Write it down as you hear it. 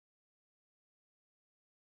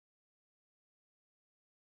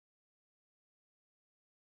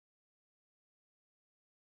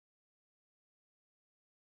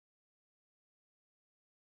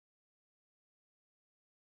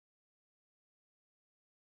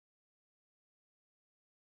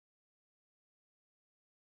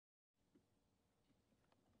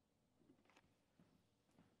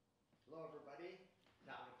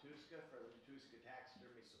Matuska for the Matuska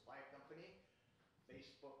Taxidermy Supply Company,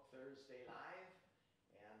 Facebook Thursday Live,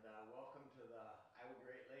 and welcome to the Iowa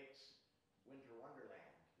Great Lakes Winter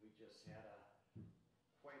Wonderland. We just had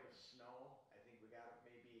quite a snow. I think we got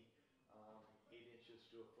maybe 8 inches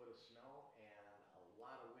to a foot of snow and a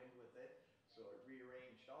lot of wind with it, so it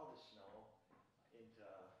rearranged all the snow into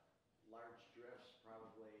large drifts,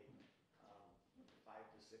 probably 5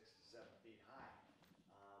 to 6 to 7 feet high.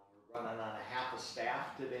 We're running on a half a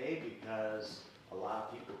staff today because a lot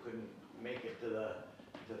of people couldn't make it to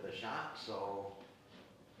the shop, so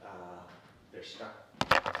they're stuck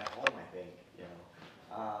at home, I think, you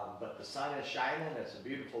know. But the sun is shining. It's a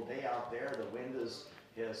beautiful day out there. The wind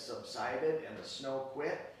has subsided and the snow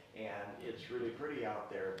quit, and it's really pretty out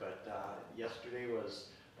there. But yesterday was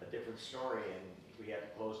a different story, and we had to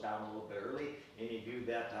close down a little bit early. Any of you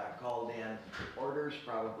that called in orders,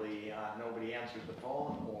 probably nobody answered the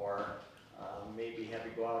phone, or maybe had to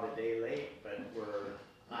go out a day late, but we're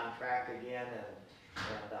on track again,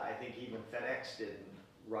 and I think even FedEx didn't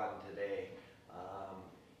run today.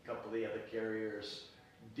 A couple of the other carriers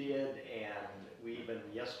did, and we even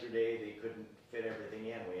yesterday they couldn't fit everything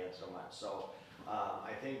in. We had so much. So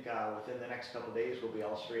I think within the next couple of days we'll be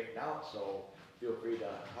all straightened out. So feel free to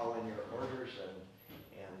call in your orders, and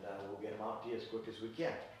we'll get them out to you as quick as we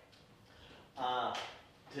can.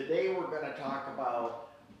 Today we're going to talk about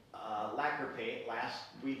lacquer paint. Last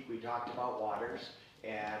week we talked about waters,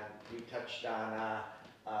 and we touched on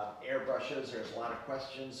airbrushes. There's a lot of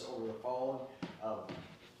questions over the phone of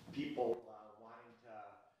people wanting to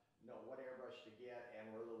know what airbrush to get, and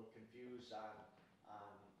we're a little confused on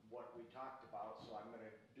what we talked about. So I'm going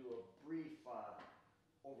to do a brief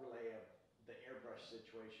overlay of the airbrush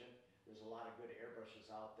situation. There's a lot of good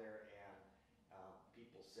airbrushes out there, and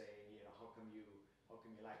people say, you know, how come you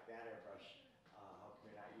like that airbrush? How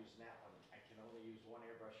come you're not using that one? I can only use one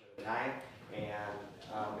airbrush at a time, and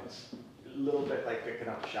it's a little bit like picking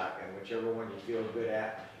up a shotgun. Whichever one you feel good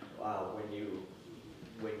at when you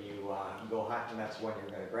go hunting, that's the one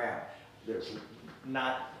you're going to grab. There's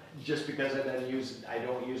not just because I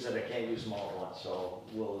don't use it, I can't use them all at once. So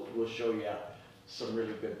we'll show you some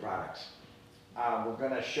really good products. We're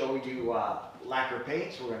going to show you lacquer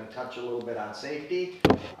paints. We're going to touch a little bit on safety.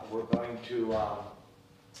 We're going to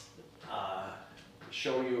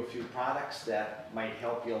show you a few products that might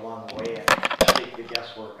help you along the way and take the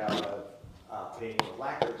guesswork out of painting with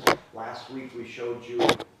lacquers. Last week we showed you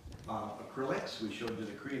acrylics. We showed you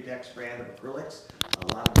the Createx brand of acrylics.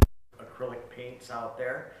 A lot of acrylic paints out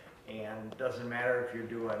there, and it doesn't matter if you're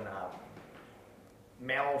doing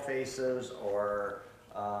mammal faces or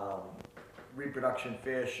reproduction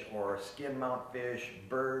fish or skin mount fish,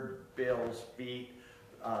 bird bills, feet.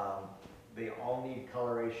 They all need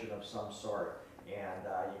coloration of some sort, and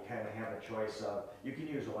you kind of have a choice of, you can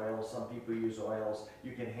use oils. Some people use oils.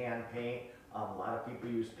 You can hand paint. A lot of people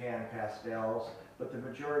use pan pastels, but the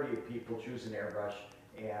majority of people choose an airbrush,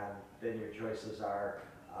 and then your choices are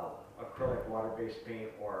acrylic, water-based paint,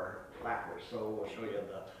 or lacquer. So we'll show you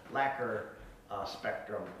the lacquer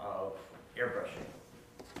spectrum of airbrushing.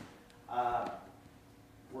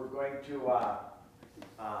 We're going to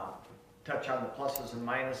touch on the pluses and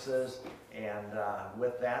minuses, and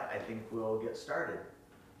with that I think we'll get started.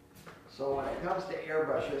 So when it comes to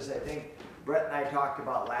airbrushes, I think Brett and I talked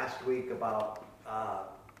about last week about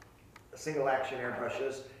single action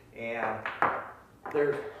airbrushes, and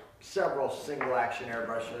there's several single action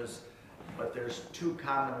airbrushes, but there's two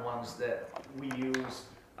common ones that we use.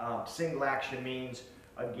 Single action means,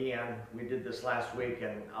 again, we did this last week,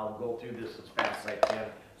 and I'll go through this as fast as I can,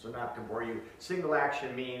 so not to bore you. Single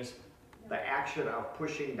action means the action of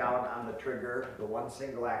pushing down on the trigger, the one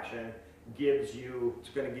single action, it's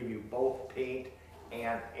going to give you both paint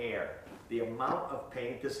and air. The amount of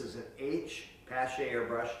paint, this is an H Pache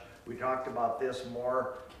airbrush. We talked about this.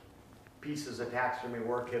 More pieces of taxidermy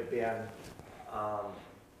work have been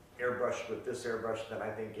airbrushed with this airbrush than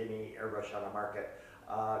I think any airbrush on the market.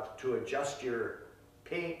 To adjust your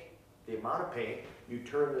paint, the amount of paint, you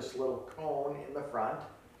turn this little cone in the front.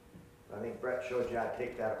 I think Brett showed you how to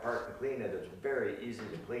take that apart and clean it. It's very easy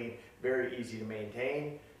to clean, very easy to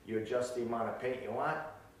maintain. You adjust the amount of paint you want,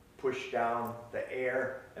 push down the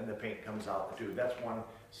air, and the paint comes out the tube. That's one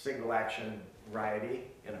single action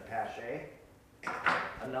variety in a Pache.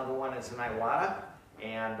 Another one is an Iwata,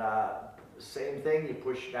 and same thing, you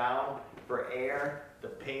push down for air, the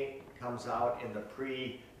paint comes out in the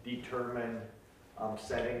predetermined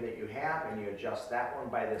setting that you have, and you adjust that one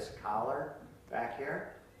by this collar back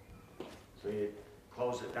here. So you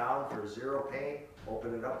close it down for zero paint,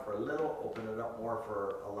 open it up for a little, open it up more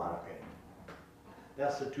for a lot of paint.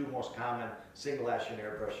 That's the two most common single action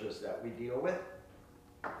airbrushes that we deal with.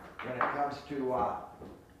 When it comes to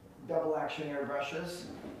double action airbrushes,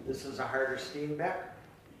 this is a harder Steenbeck,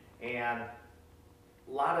 and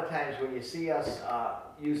a lot of times when you see us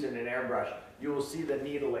using an airbrush, you will see the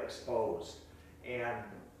needle exposed, and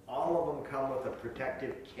all of them come with a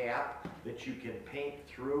protective cap that you can paint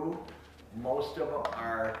through. Most of them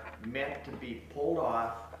are meant to be pulled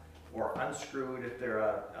off or unscrewed if they're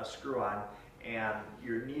a screw-on, and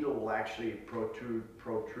your needle will actually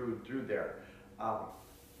protrude through there.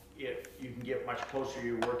 If you can get much closer to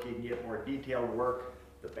your work, you can get more detailed work.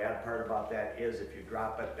 The bad part about that is if you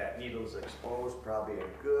drop it, that needle's exposed probably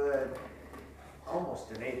a good,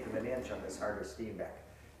 almost 1/8 of an inch on this harder Steenbeck.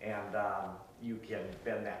 And you can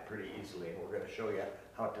bend that pretty easily, and we're going to show you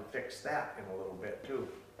how to fix that in a little bit too.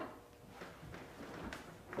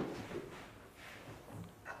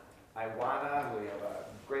 Iwata, we have a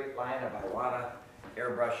great line of Iwata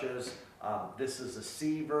airbrushes. This is a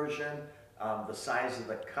C version, the size of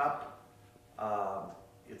the cup.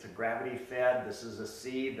 It's a gravity fed. This is a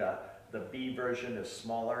C. The B version is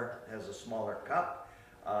smaller, has a smaller cup.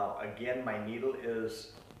 Again, my needle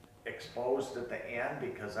is exposed at the end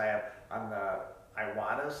because I have, on the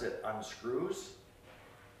Iwatas, it unscrews.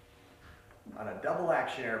 On a double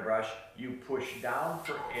action airbrush, you push down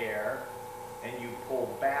for air and you pull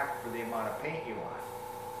back for the amount of paint you want.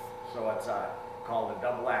 So it's called a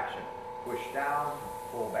double action. Push down,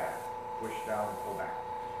 pull back. Push down, pull back.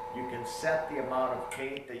 You can set the amount of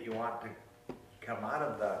paint that you want to come out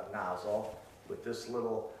of the nozzle with this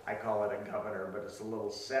little, I call it a governor, but it's a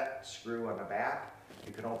little set screw on the back.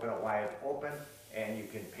 You can open it wide open and you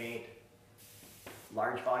can paint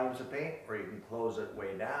large volumes of paint, or you can close it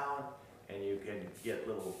way down and you can get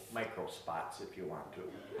little micro spots if you want to.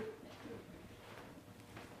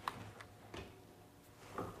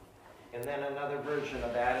 And then another version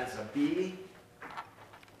of that is a B.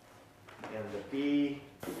 And the B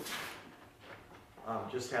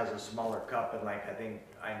just has a smaller cup, and like I think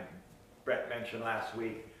Brett mentioned last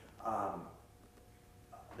week,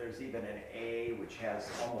 there's even an A which has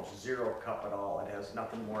almost zero cup at all. It has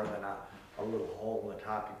nothing more than a little hole in the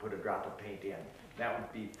top. You put a drop of paint in. That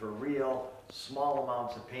would be for real small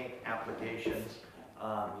amounts of paint applications.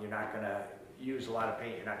 You're not going to use a lot of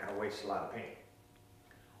paint. You're not going to waste a lot of paint.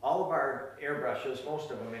 All of our airbrushes, most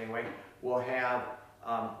of them anyway, will have,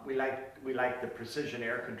 we like the precision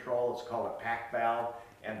air control. It's called a pack valve,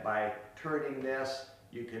 and by turning this,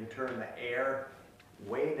 you can turn the air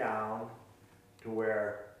way down to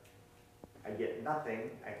where I get nothing.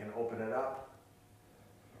 I can open it up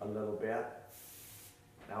a little bit.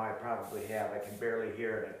 Now I probably have, I can barely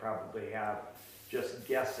hear it, I probably have, just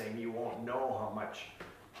guessing, you won't know how much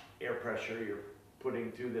air pressure you're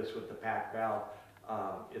putting through this with the pack valve.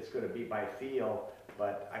 It's going to be by feel,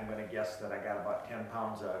 but I'm going to guess that I got about 10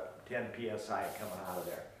 pounds of 10 psi coming out of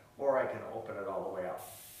there. Or I can open it all the way up.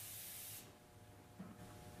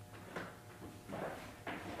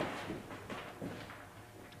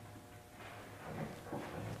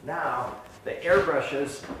 Now, the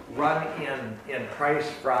airbrushes run in price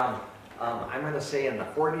from, I'm going to say in the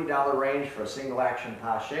 $40 range for a single action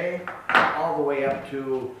Pache, all the way up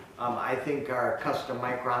to, I think our custom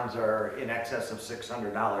microns are in excess of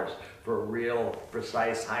 $600 for a real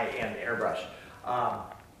precise high-end airbrush.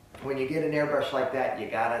 When you get an airbrush like that, you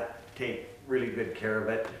got to take really good care of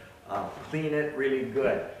it. Clean it really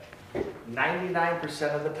good.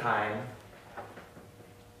 99% of the time,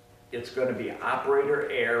 it's going to be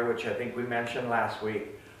operator air, which I think we mentioned last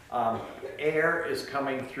week. Air is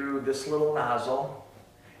coming through this little nozzle,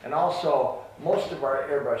 and also most of our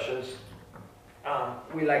airbrushes,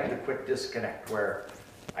 we like the quick disconnect where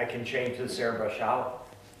I can change this airbrush out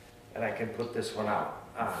and I can put this one out.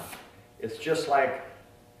 It's just like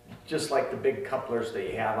the big couplers that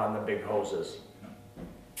you have on the big hoses.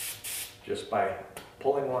 Just by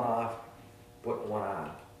pulling one off, putting one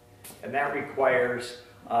on. And that requires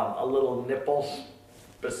a little nipple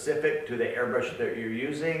specific to the airbrush that you're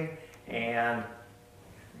using and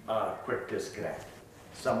a quick disconnect.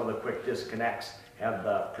 Some of the quick disconnects have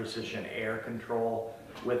the precision air control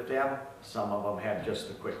with them. Some of them have just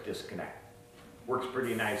the quick disconnect. Works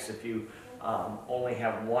pretty nice if you only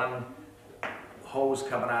have one hose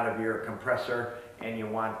coming out of your compressor and you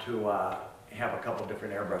want to have a couple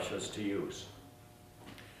different airbrushes to use.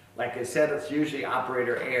 Like I said, it's usually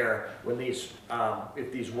operator air when these,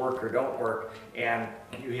 if these work or don't work, and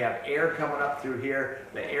you have air coming up through here.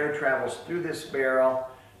 The air travels through this barrel.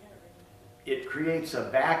 It creates a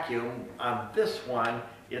vacuum. On this one,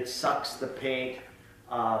 it sucks the paint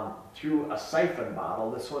through a siphon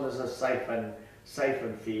bottle. This one is a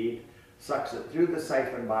siphon feed. sucks it through the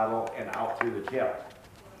siphon bottle and out through the tip.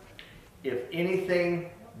 If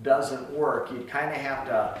anything doesn't work, you kind of have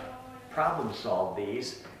to problem solve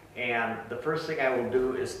these. And the first thing I will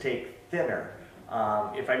do is take thinner.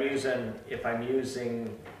 If I'm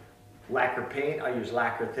using lacquer paint, I'll use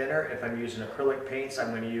lacquer thinner. If I'm using acrylic paints,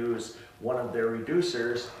 I'm going to use one of their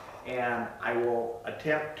reducers, and I will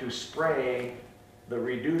attempt to spray the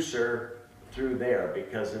reducer through there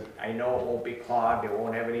because I know it won't be clogged, it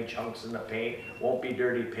won't have any chunks in the paint, won't be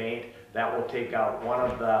dirty paint. That will take out one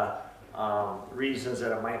of the reasons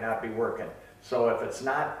that it might not be working. So if it's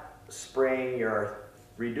not spraying your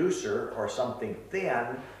reducer or something thin,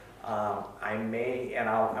 I may, and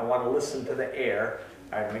I want to listen to the air.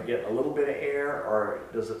 I'm going to get a little bit of air, or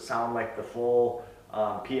does it sound like the full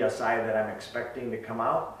PSI that I'm expecting to come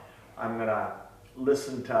out? I'm going to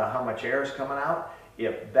listen to how much air is coming out.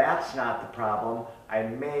 If that's not the problem, I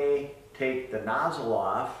may take the nozzle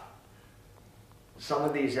off. Some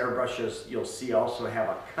of these airbrushes you'll see also have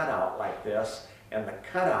a cutout like this, and the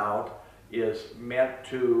cutout is meant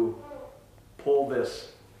to pull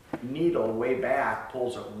this needle way back,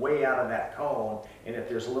 pulls it way out of that cone, and if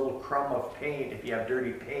there's a little crumb of paint, if you have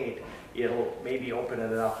dirty paint, it'll maybe open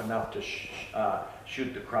it up enough to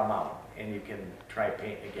shoot the crumb out, and you can try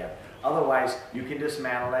painting again. Otherwise, you can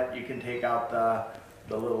dismantle it, you can take out the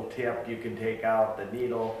little tip, you can take out the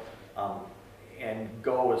needle, and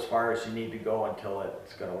go as far as you need to go until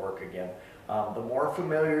it's going to work again. The more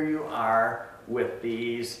familiar you are with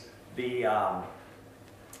these, the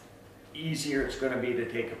easier it's going to be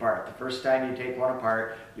to take apart. The first time you take one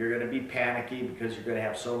apart, you're going to be panicky because you're going to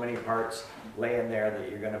have so many parts laying there that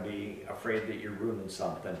you're going to be afraid that you're ruining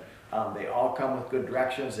something. They all come with good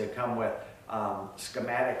directions. They come with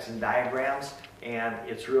schematics and diagrams, and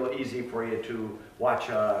it's real easy for you to watch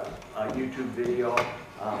a YouTube video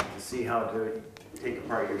to see how to take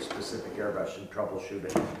apart your specific airbrush and troubleshoot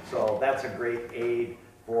it. So that's a great aid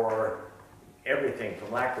for everything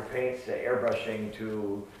from lacquer paints to airbrushing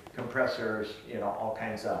to compressors, you know, all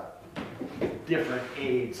kinds of different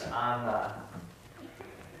aids on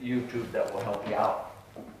YouTube that will help you out.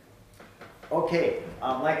 Okay,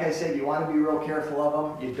 like I said, you want to be real careful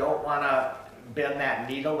of them. You don't want to bend that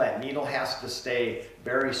needle. That needle has to stay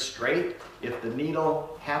very straight. If the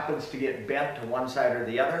needle happens to get bent to one side or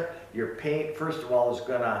the other, your paint, first of all, is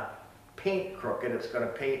going to paint crooked. It's going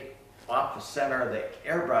to paint off the center of the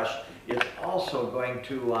airbrush. It's also going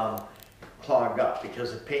to clog up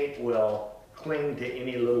because the paint will cling to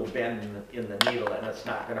any little bend in the needle, and it's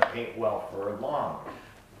not going to paint well for long.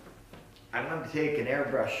 I'm going to take an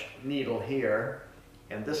airbrush needle here,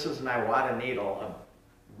 and this is an Iwata needle,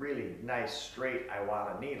 a really nice straight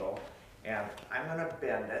Iwata needle, and I'm going to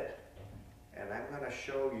bend it, and I'm going to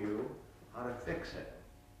show you how to fix it.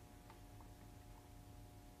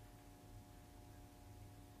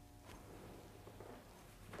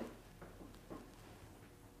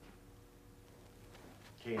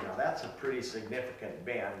 Okay, now that's a pretty significant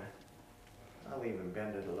bend. I'll even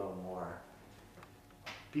bend it a little more.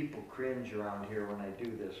 People cringe around here when I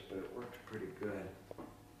do this, but it works pretty good.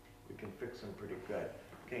 We can fix them pretty good.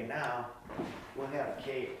 Okay, now we'll have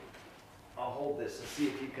Kate, I'll hold this and see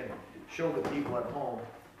if you can show the people at home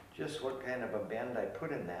just what kind of a bend I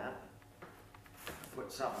put in that.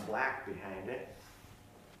 Put something black behind it.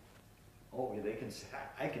 Oh, they can see,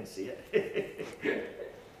 I can see it.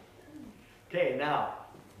 Okay, now,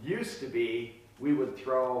 used to be we would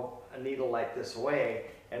throw a needle like this away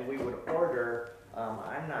and we would order,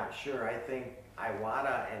 I'm not sure, I think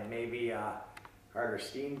Iwata and maybe Carter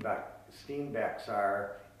Steenbeck's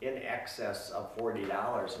are in excess of $40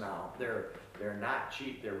 now. They're not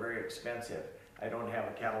cheap, they're very expensive. I don't have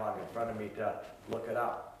a catalog in front of me to look it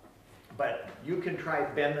up. But you can try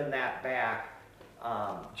bending that back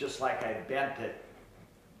just like I bent it,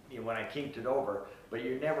 you know, when I kinked it over, but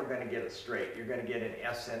you're never going to get it straight. You're going to get an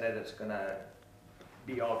S in it. It's going to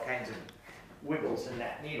be all kinds of wiggles in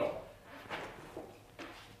that needle.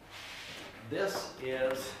 This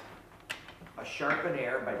is a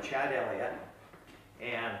Sharpenair by Chad Elliott,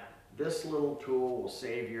 and this little tool will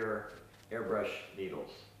save your airbrush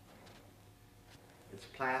needles. It's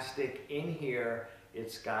plastic. In here,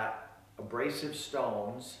 it's got abrasive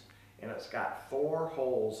stones, and it's got 4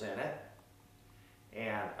 holes in it.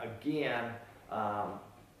 And again,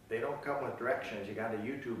 they don't come with directions. You got to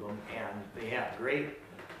YouTube them, and they have great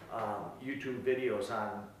YouTube videos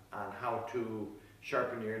on how to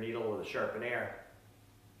sharpen your needle with a Sharpenair.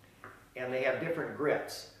 And they have different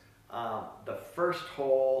grits. The first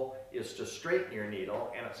hole is to straighten your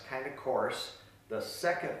needle, and it's kind of coarse. The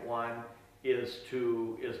second one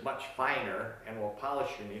is much finer and will polish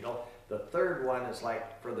your needle. The third one is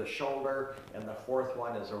like for the shoulder, and the fourth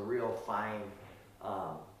one is a real fine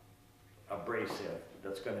abrasive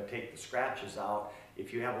that's going to take the scratches out.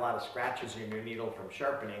 If you have a lot of scratches in your needle from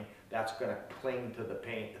sharpening, that's going to cling to the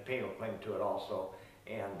paint. The paint will cling to it also,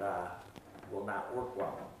 and will not work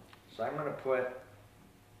well. So I'm going to put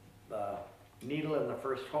the needle in the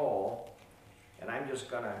first hole, and I'm just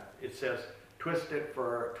going to, it says twist it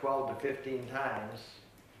for 12 to 15 times.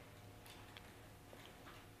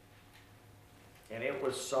 And it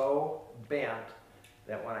was so bent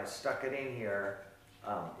that when I stuck it in here,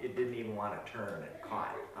 it didn't even want to turn. It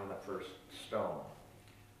caught on the first stone.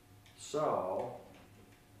 So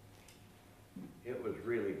it was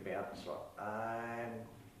really bent. So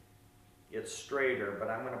it's straighter, but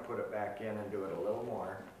I'm going to put it back in and do it a little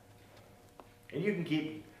more. And you can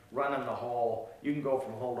keep running the hole. You can go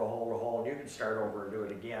from hole to hole to hole, and you can start over and do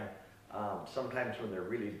it again. Sometimes when they're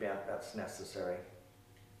really bent, that's necessary.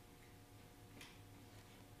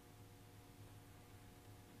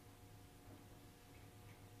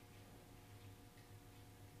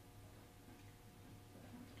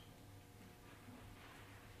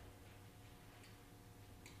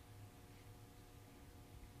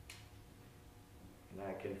 And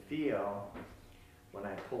I can feel when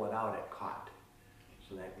I pull it out, it caught.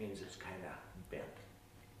 So that means it's kind of bent.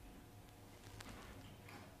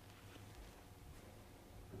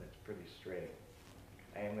 That's pretty straight.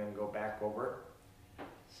 I am going to go back over,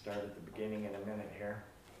 start at the beginning in a minute here.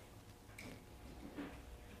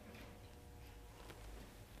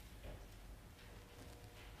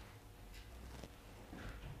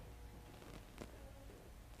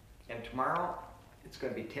 And tomorrow, it's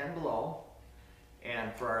going to be 10 below.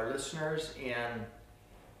 And for our listeners in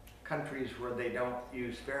countries where they don't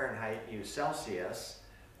use Fahrenheit, use Celsius,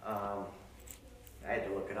 I had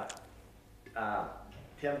to look it up.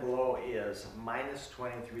 10 below is minus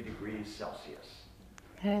 23 degrees Celsius.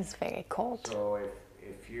 It is very cold. So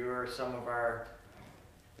if you're some of our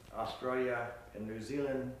Australia and New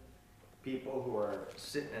Zealand people who are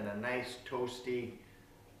sitting in a nice toasty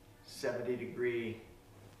 70-degree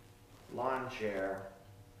lawn chair,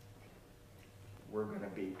 we're going to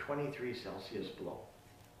be 23 Celsius below.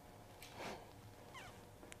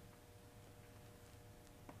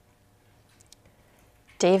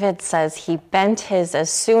 David says he bent his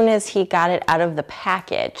as soon as he got it out of the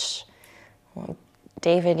package. Well,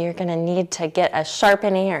 David, you're going to need to get a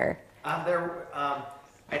Sharpenaire.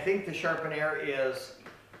 I think the Sharpenaire is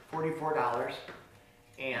 $44,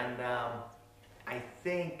 and I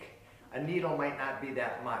think a needle might not be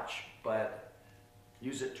that much, but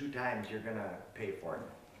use it 2 times, you're going to pay for it.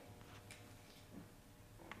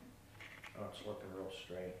 Oh, it's looking real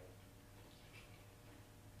straight.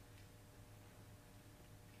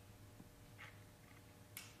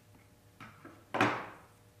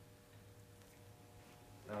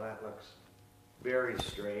 Now that looks very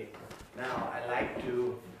straight. Now I like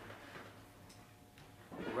to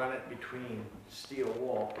run it between steel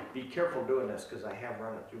wool. Be careful doing this because I have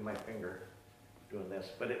run it through my finger doing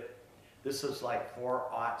this. But this is like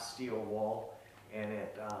 4/0 steel wool, and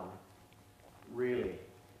it really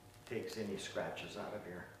takes any scratches out of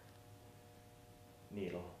your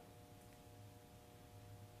needle.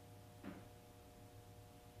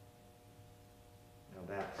 Now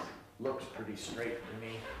that looks pretty straight to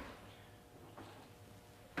me.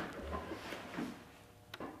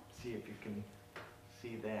 See if you can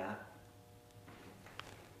see that.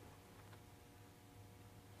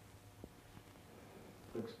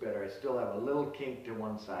 Looks better. I still have a little kink to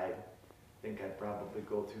one side. I think I'd probably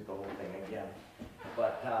go through the whole thing again.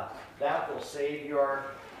 But that will save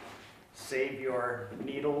your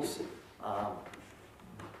needles.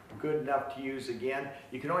 Good enough to use again.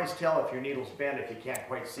 You can always tell if your needle's bent if you can't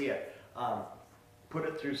quite see it. Put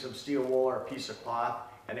it through some steel wool or a piece of cloth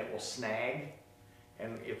and it will snag.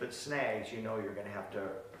 And if it snags, you know you're going to have to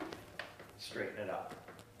straighten it up.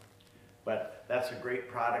 But that's a great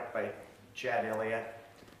product by Chad Elliott,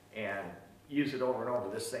 and use it over and over.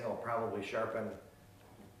 This thing will probably sharpen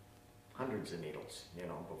hundreds of needles, you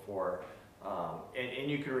know, before, and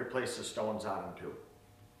you can replace the stones on them too.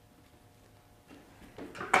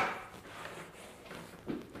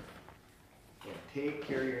 And take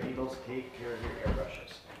care of your needles, take care of your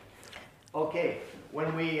airbrushes. Okay,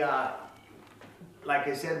 when we, like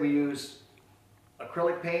I said, we use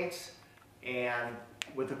acrylic paints, and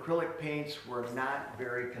with acrylic paints, we're not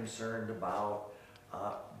very concerned about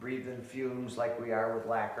breathing fumes like we are with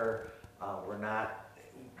lacquer.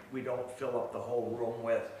 We don't fill up the whole room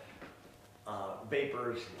with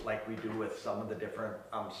vapors like we do with some of the different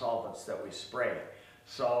solvents that we spray.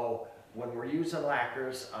 So when we're using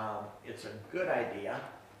lacquers, it's a good idea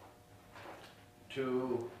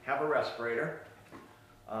to have a respirator.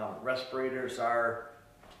 Respirators are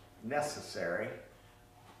necessary.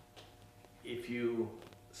 If you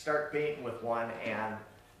start painting with one and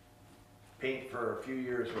paint for a few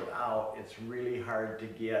years without, it's really hard to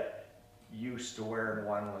get used to wearing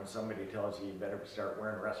one when somebody tells you you better start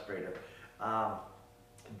wearing a respirator.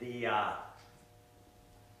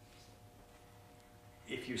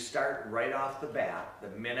 If you start right off the bat, the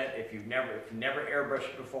minute, if you've never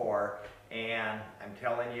airbrushed before, and I'm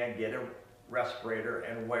telling you, get a respirator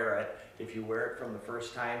and wear it. If you wear it from the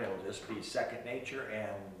first time, it'll just be second nature,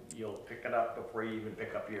 and you'll pick it up before you even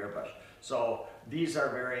pick up your airbrush. So these are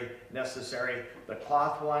very necessary. The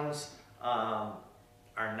cloth ones are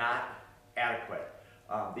not adequate.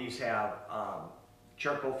 These have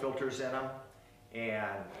charcoal filters in them,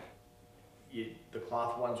 and the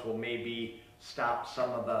cloth ones will maybe stop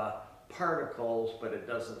some of the particles, but it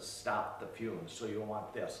doesn't stop the fumes, so you'll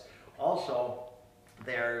want this. Also,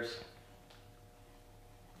 there's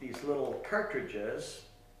these little cartridges,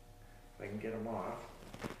 if I can get them off.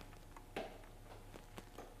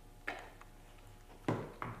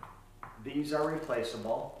 These are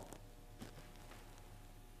replaceable,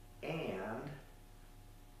 and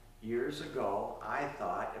years ago I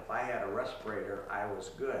thought if I had a respirator I was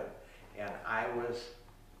good, and I was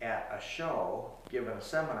at a show giving a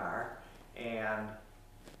seminar, and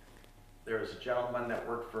there was a gentleman that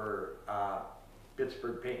worked for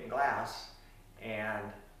Pittsburgh Paint and Glass, and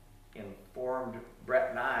informed Brett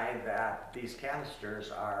and I that these canisters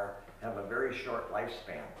have a very short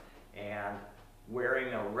lifespan, and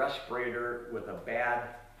wearing a respirator with a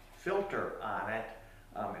bad filter on it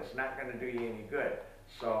is not going to do you any good.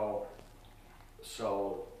 So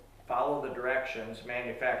follow the directions,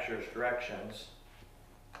 manufacturer's directions,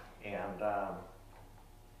 and I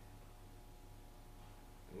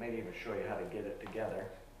might even show you how to get it together.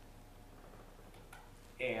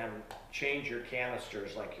 And change your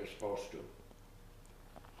canisters like you're supposed to.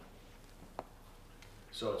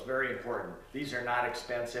 So it's very important. These are not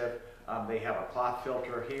expensive. They have a cloth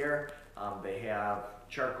filter here. They have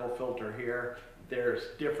charcoal filter here. There's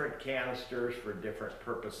different canisters for different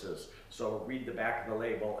purposes. So read the back of the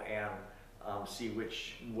label and see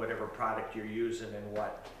whatever product you're using and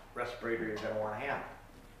what respirator you're going to want to have.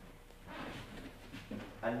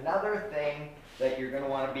 Another thing that you're going to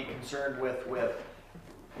want to be concerned with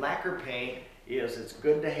lacquer paint is it's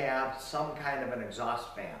good to have some kind of an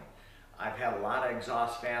exhaust fan. I've had a lot of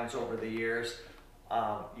exhaust fans over the years.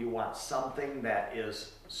 You want something that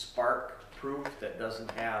is spark proof, that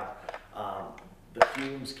doesn't have, the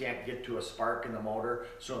fumes can't get to a spark in the motor.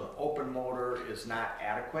 So an open motor is not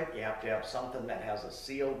adequate. You have to have something that has a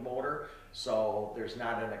sealed motor so there's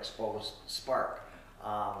not an exposed spark.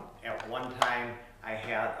 At one time I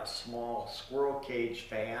had a small squirrel cage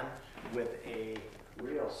fan with a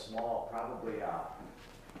real small, probably a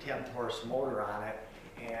 10th horse motor on it,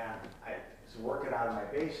 and I was working out of my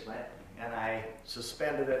basement, and I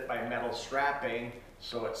suspended it by metal strapping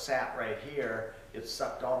so it sat right here. It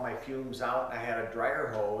sucked all my fumes out, and I had a dryer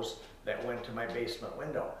hose that went to my basement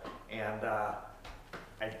window, and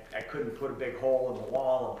I couldn't put a big hole in the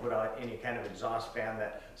wall and put out any kind of exhaust fan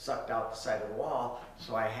that sucked out the side of the wall,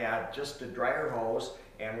 so I had just a dryer hose.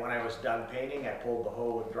 And when I was done painting, I pulled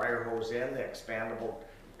the dryer hose in, the expandable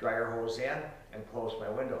dryer hose in, and closed my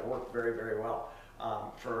window. It worked very, very well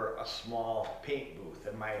for a small paint booth.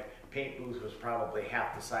 And my paint booth was probably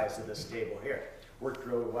half the size of this table here. Worked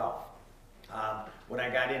really well. When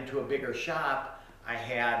I got into a bigger shop, I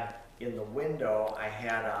had in the window, I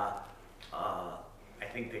had I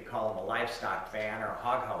think they call them a livestock fan or a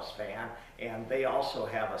hog house fan, and they also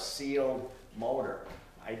have a sealed motor.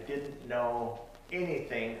 I didn't know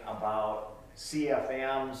anything about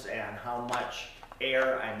CFMs and how much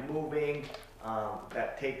air I'm moving.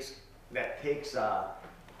 That takes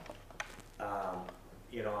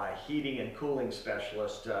you know, a heating and cooling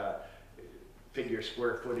specialist to figure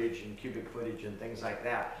square footage and cubic footage and things like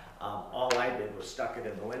that. All I did was stuck it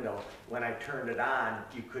in the window. When I turned it on,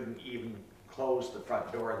 you couldn't even close the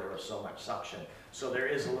front door. There was so much suction. So there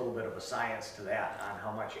is a little bit of a science to that on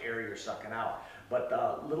how much air you're sucking out. But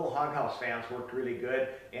the little hog house fans worked really good,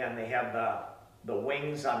 and they have the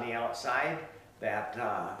wings on the outside that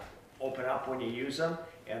open up when you use them,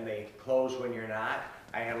 and they close when you're not.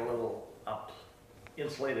 I had a little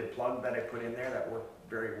insulated plug that I put in there that worked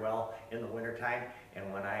very well in the wintertime,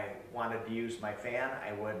 and when I wanted to use my fan,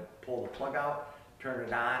 I would pull the plug out, turn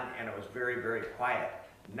it on, and it was very, very quiet.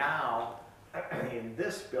 Now, in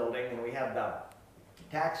this building, when we have the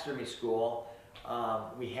taxidermy school,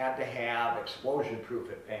 we had to have explosion-proof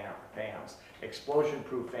fans.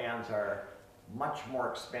 Explosion-proof fans are much more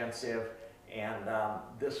expensive, and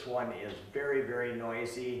this one is very, very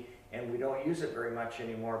noisy, and we don't use it very much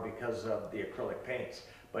anymore because of the acrylic paints.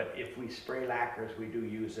 But if we spray lacquers, we do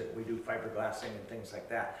use it. We do fiberglassing and things like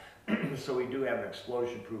that. So we do have an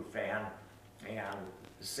explosion-proof fan, and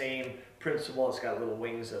the same principle. It's got little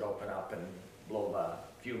wings that open up and blow the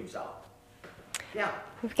fumes out. Yeah.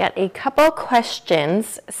 We've got a couple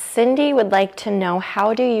questions. Cindy would like to know,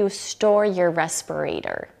 how do you store your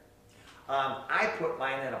respirator? I put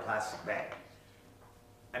mine in a plastic bag.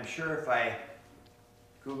 I'm sure if I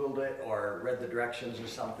Googled it or read the directions or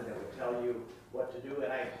something, it would tell you what to do.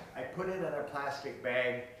 And I put it in a plastic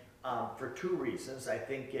bag for two reasons. I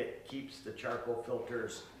think it keeps the charcoal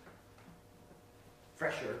filters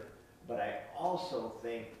fresher, but I also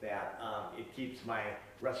think that it keeps my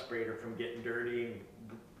respirator from getting dirty.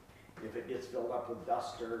 If it gets filled up with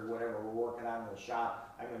dust or whatever we're working on in the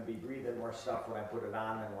shop, I'm going to be breathing more stuff when I put it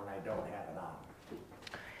on than when I don't have it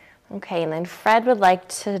on. Okay, and then Fred would like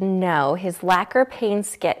to know, his lacquer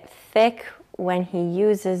paints get thick when he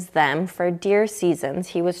uses them for deer seasons.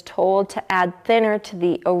 He was told to add thinner to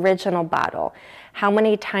the original bottle. How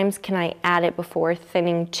many times can I add it before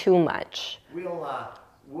thinning too much?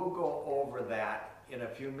 We'll go over that in a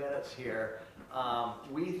few minutes here.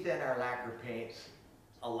 We thin our lacquer paints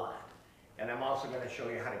a lot, and I'm also going to show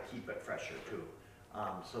you how to keep it fresher too,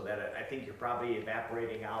 so that I think you're probably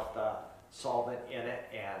evaporating out the solvent in it,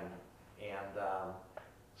 and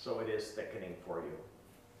so it is thickening for you.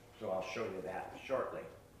 So I'll show you that shortly.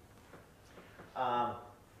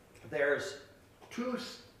 There's two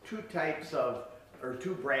types of, or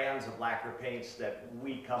two brands of lacquer paints that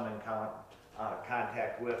we come in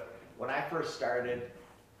contact with. When I first started,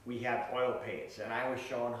 we had oil paints, and I was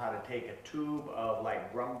shown how to take a tube of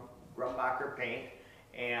like Grumbacher paint,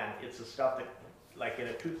 and it's the stuff that, like in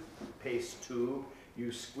a toothpaste tube,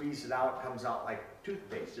 you squeeze it out, it comes out like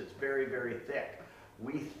toothpaste. It's very, very thick.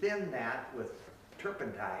 We thinned that with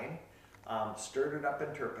turpentine, stirred it up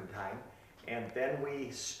in turpentine, and then we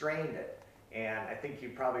strained it. And I think you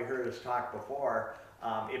probably heard us talk before.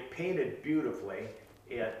 It painted beautifully.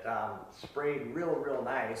 It sprayed real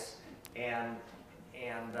nice,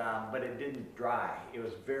 but it didn't dry. It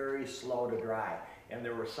was very slow to dry, and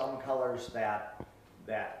there were some colors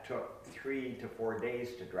that took 3 to 4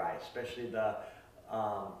 days to dry, especially the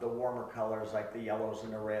warmer colors like the yellows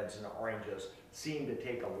and the reds and the oranges seemed to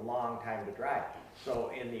take a long time to dry.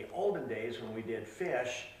 So in the olden days when we did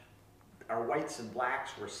fish, our whites and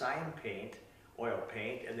blacks were sign paint, oil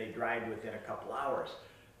paint, and they dried within a couple hours.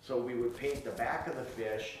 So we would paint the back of the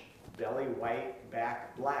fish, belly white,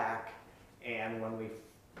 back black, and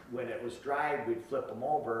when it was dried, we'd flip them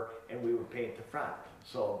over and we would paint the front.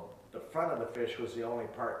 So the front of the fish was the only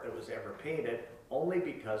part that was ever painted, only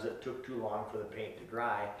because it took too long for the paint to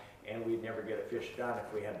dry, and we'd never get a fish done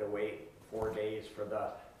if we had to wait 4 days for the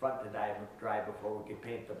front to dry before we could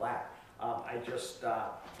paint the black. I just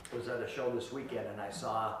was at a show this weekend, and I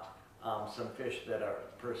saw some fish that a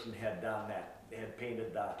person had done that had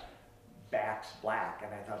painted the backs black,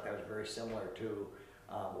 and I thought that was very similar to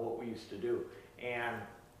what we used to do. And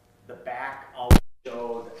the back always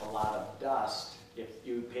showed a lot of dust if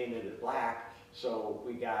you painted it black, so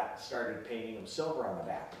we started painting them silver on the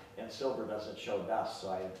back, and silver doesn't show dust,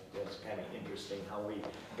 so it's kind of interesting how we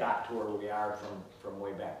got to where we are from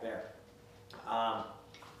way back there.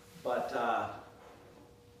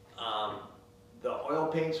 The oil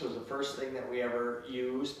paints was the first thing that we ever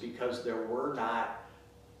used because there were not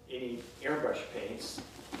any airbrush paints,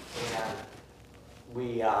 and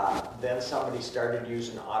then somebody started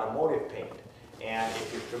using automotive paint. And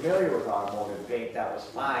if you're familiar with automotive paint, that was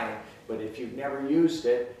fine, but if you've never used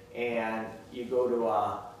it and you go to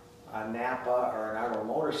a Napa or an Auto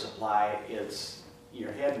Motor Supply,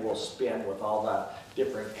 your head will spin with all the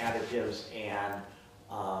different additives and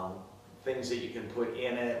things that you can put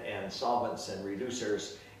in it, and solvents and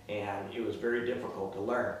reducers, and it was very difficult to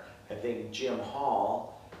learn. I think Jim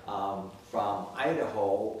Hall from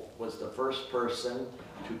Idaho was the first person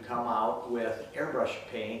to come out with airbrush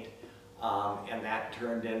paint, and that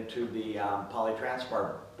turned into the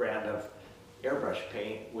Polytranspar brand of airbrush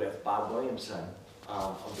paint with Bob Williamson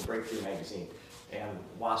of the Breakthrough magazine and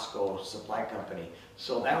Wasco Supply Company.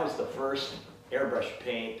 So that was the first airbrush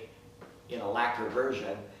paint in a lacquer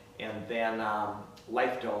version, and then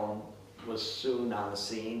Lifetone was soon on the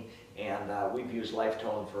scene, and we've used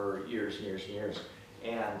Lifetone for years and years and years.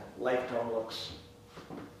 And Lifetone looks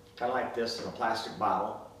kind of like this in a plastic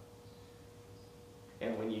bottle.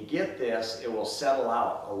 And when you get this, it will settle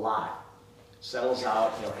out a lot. settles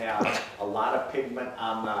out, you'll have a lot of pigment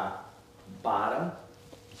on the bottom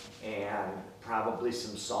and probably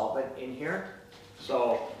some solvent in here.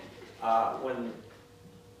 So when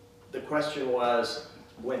the question was,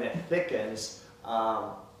 when it thickens,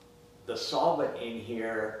 the solvent in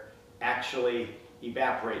here actually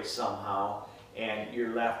evaporates somehow, and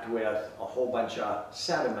you're left with a whole bunch of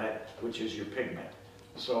sediment, which is your pigment.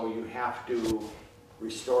 So you have to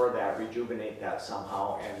restore that, rejuvenate that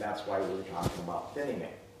somehow, and that's why we were talking about thinning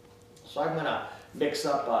it. So I'm gonna mix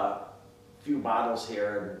up a few bottles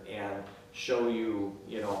here and show you,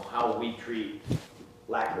 how we treat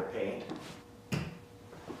lacquer paint.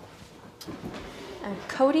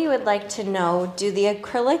 Cody would like to know, do the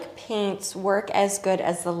acrylic paints work as good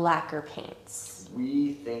as the lacquer paints?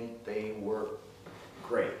 We think they work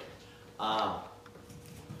great. I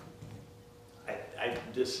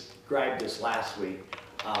described this last week.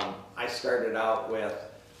 I started out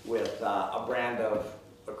with a brand of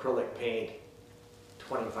acrylic paint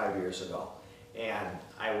 25 years ago, and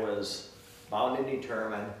I was bound and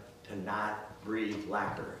determined to not breathe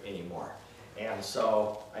lacquer anymore. And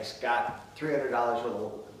so I got $300 worth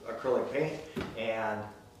of acrylic paint and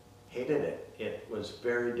hated it. It was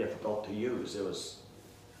very difficult to use.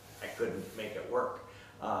 I couldn't make it work.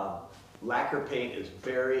 Lacquer paint is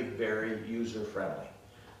very, very user-friendly.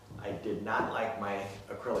 I did not like my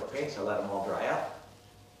acrylic paints. I let them all dry up.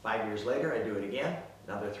 5 years later, I do it again.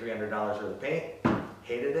 Another $300 worth of paint.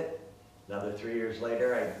 Hated it. Another 3 years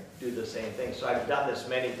later, I do the same thing. So I've done this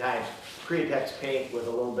many times. Createx paint with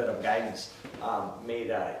a little bit of guidance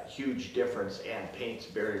made a huge difference and paints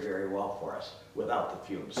very, very well for us without the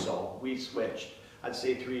fumes. So we switched, I'd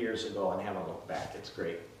say 3 years ago, and haven't looked back. It's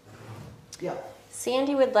great. Yeah.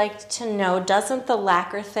 Sandy would like to know, doesn't the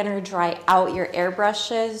lacquer thinner dry out your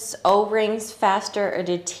airbrushes, O-rings faster, or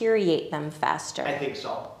deteriorate them faster? I think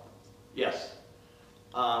so. Yes.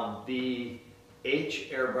 The H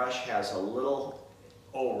airbrush has a little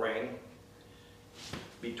O-ring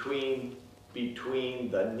between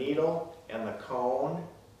the needle and the cone,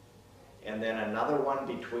 and then another one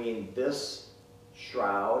between this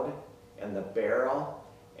shroud and the barrel.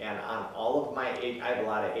 And on all of my I have a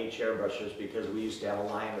lot of H airbrushes because we used to have a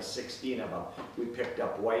line of 16 of them. We picked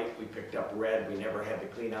up white, we picked up red. We never had to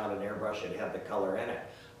clean out an airbrush. It had the color in it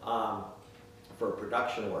for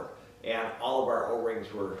production work. And all of our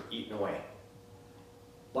O-rings were eaten away.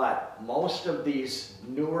 But most of these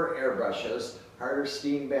newer airbrushes, Harder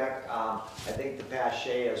Steenbeck, I think the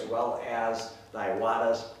Pache as well as the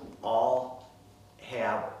Iwatas, all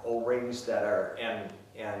have O-rings that are,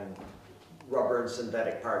 and rubber and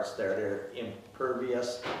synthetic parts that are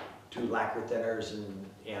impervious to lacquer thinners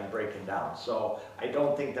and breaking down. So I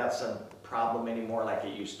don't think that's a problem anymore like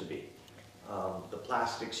it used to be. The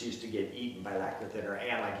plastics used to get eaten by lacquer thinner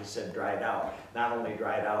and, like you said, dried out. Not only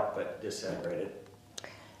dried out, but disintegrated.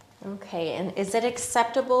 Okay, and is it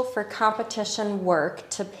acceptable for competition work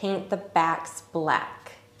to paint the backs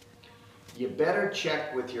black? You better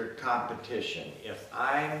check with your competition. If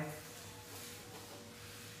I'm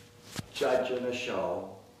judging a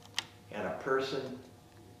show and a person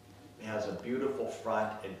has a beautiful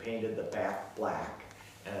front and painted the back black,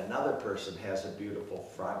 and another person has a beautiful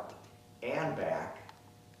front and back,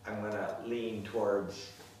 I'm going to lean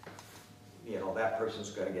towards, that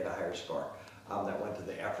person's going to get a higher score. That went to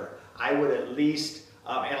the effort. I would at least,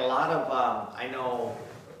 and a lot of, I know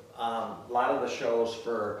a lot of the shows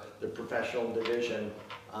for the professional division,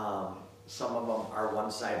 some of them are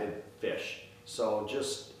one-sided fish. So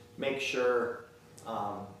just make sure,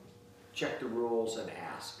 check the rules and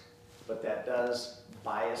ask. But that does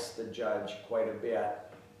bias the judge quite a bit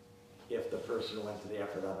if the person went to the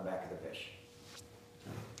effort on the back of the fish.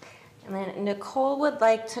 And then Nicole would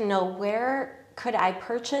like to know, where could I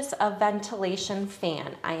purchase a ventilation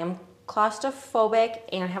fan? I am claustrophobic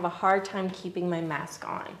and have a hard time keeping my mask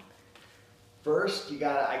on. First, I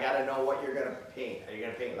gotta know what you're gonna paint. Are you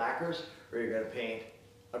gonna paint lacquers or are you gonna paint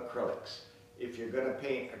acrylics? If you're gonna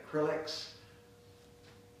paint acrylics,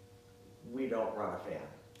 we don't run a fan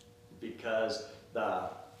because the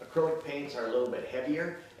acrylic paints are a little bit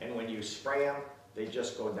heavier, and when you spray them, they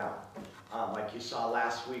just go down. Like you saw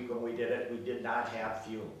last week when we did it, we did not have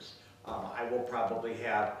fumes. I will probably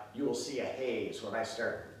you will see a haze when I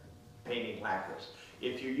start painting lacquers.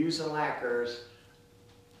 If you're using lacquers,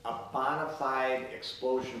 a bona fide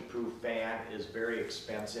explosion-proof fan is very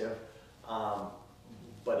expensive,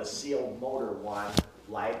 but a sealed motor one,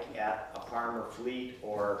 like at a Farmer Fleet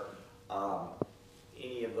or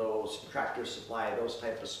any of those Tractor Supply, those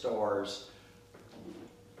type of stores,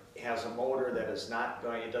 has a motor that is not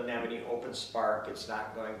going, it doesn't have any open spark, it's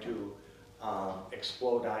not going to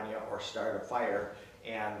explode on you or start a fire.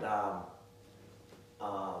 And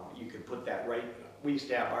you could put that right, we used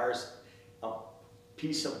to have ours, a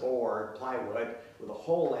piece of board, plywood, with a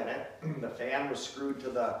hole in it. The fan was screwed to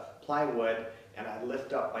the plywood, and I'd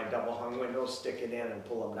lift up my double hung windows, stick it in, and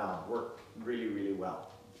pull them down. Worked really, really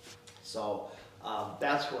well. So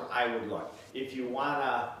that's where I would look. If you want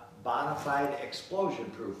a bona fide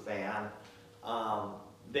explosion-proof fan,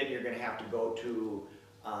 then you're going to have to go to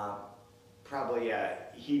probably a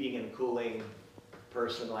heating and cooling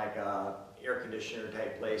person, like a air conditioner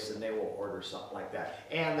type place, and they will order something like that.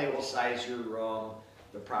 And they will size your room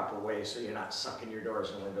the proper way so you're not sucking your doors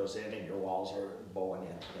and windows in and your walls are bowing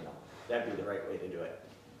in, you know. That'd be the right way to do it.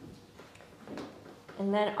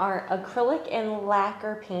 And then are acrylic and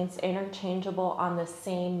lacquer paints interchangeable on the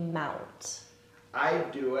same mount? I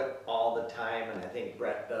do it all the time, and I think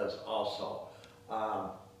Brett does also.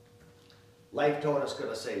 Lifetone is going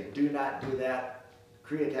to say, do not do that.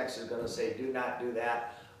 Createx is going to say, do not do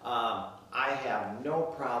that. I have no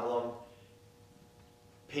problem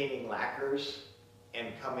painting lacquers and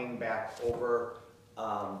coming back over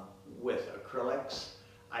with acrylics.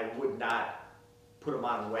 I would not put them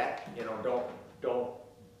on wet. You know, don't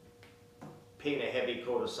paint a heavy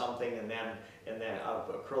coat of something and then of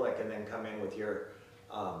acrylic and then come in with your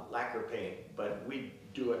lacquer paint. But we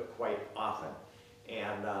do it quite often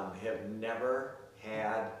and have never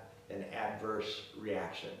had an adverse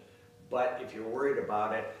reaction. But if you're worried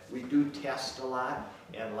about it, we do test a lot,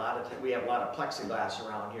 and we have a lot of plexiglass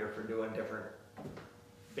around here for doing different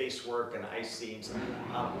base work and ice scenes.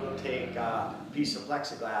 We'll take a piece of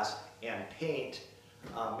plexiglass and paint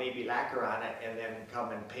maybe lacquer on it, and then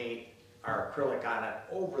come and paint our acrylic on it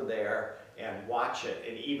over there and watch it,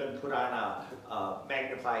 and even put on a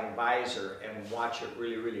magnifying visor and watch it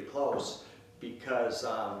really, really close, because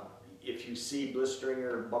if you see blistering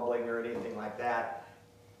or bubbling or anything like that,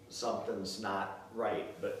 something's not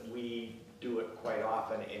right. But we do it quite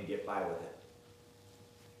often and get by with it.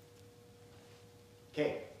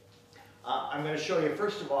 Okay, I'm going to show you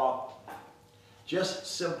first of all just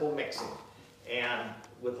simple mixing and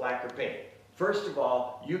with lacquer paint. First of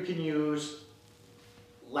all, you can use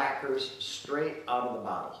lacquers straight out of the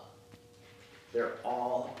bottle. They're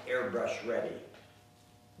all airbrush ready.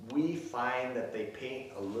 We find that they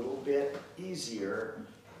paint a little bit easier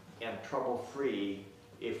and trouble-free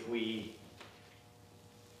if we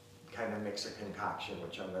kind of mix a concoction,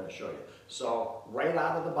 which I'm going to show you. So right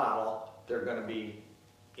out of the bottle, they're going to be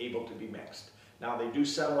able to be mixed. Now they do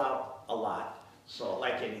settle out a lot, so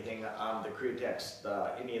like anything, the Createx,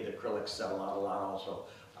 any of the acrylics settle out a lot also.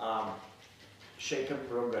 Shake them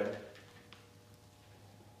real good.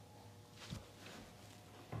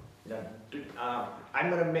 Now, I'm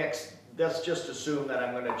going to mix, let's just assume that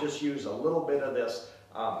I'm going to just use a little bit of this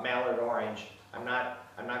mallard orange. I'm not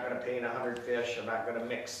going to paint 100 fish. I'm not going to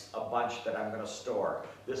mix a bunch that I'm going to store.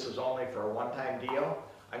 This is only for a one-time deal.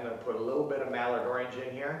 I'm going to put a little bit of mallard orange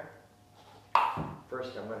in here.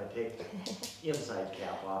 First, I'm going to take the inside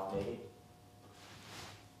cap off, maybe.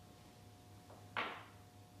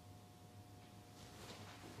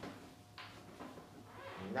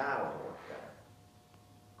 Now it'll work better.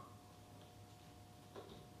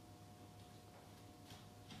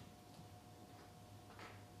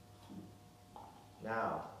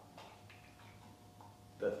 Now,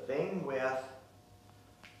 the thing with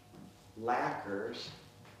lacquers,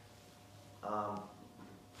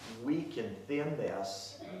 we can thin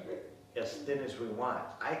this as thin as we want.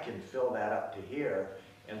 I can fill that up to here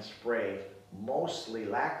and spray mostly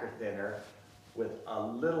lacquer thinner with a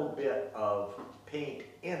little bit of paint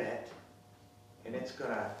in it, and it's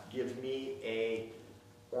going to give me a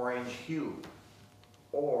orange hue.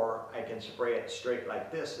 Or I can spray it straight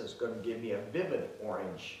like this, and it's going to give me a vivid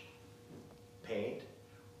orange paint.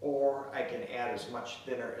 Or I can add as much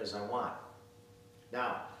thinner as I want.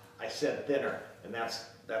 Now, I said thinner, and that's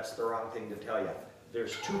the wrong thing to tell you.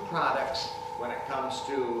 There's two products when it comes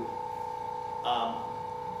to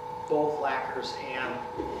both lacquers and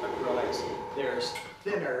acrylics. There's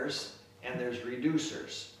thinners and there's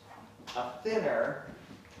reducers. A thinner,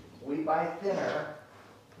 we buy thinner.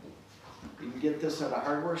 You can get this at a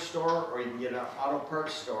hardware store or you can get it at an auto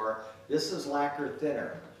parts store. This is lacquer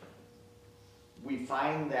thinner. We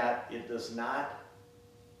find that it does not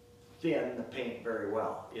thin the paint very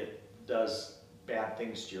well. It does bad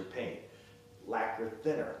things to your paint. Lacquer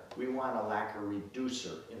thinner. We want a lacquer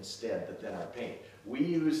reducer instead to thin our paint. We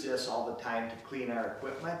use this all the time to clean our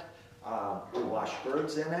equipment. We wash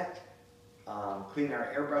birds in it, clean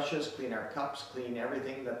our airbrushes, clean our cups, clean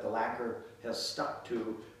everything that the lacquer has stuck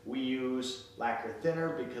to. We use lacquer thinner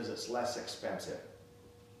because it's less expensive.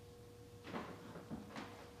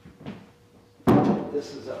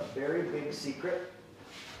 this is a very big secret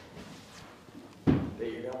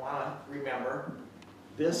that you're going to want to remember.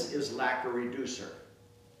 This is lacquer reducer.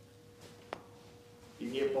 You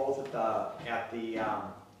can get both at the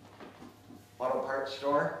auto parts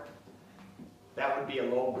store. That would be a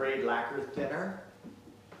low-grade lacquer thinner.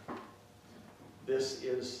 This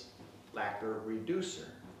is lacquer reducer.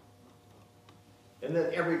 And then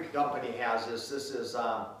every company has this. This is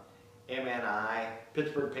MNI,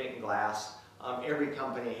 Pittsburgh Paint and Glass. Every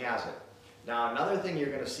company has it. Now another thing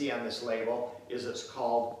you're going to see on this label is it's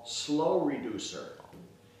called slow reducer.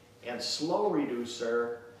 And slow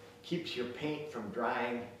reducer keeps your paint from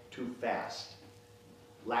drying too fast.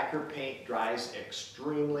 Lacquer paint dries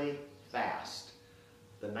extremely fast.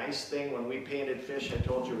 The nice thing when we painted fish, I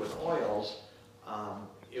told you with oils,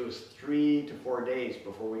 it was 3 to 4 days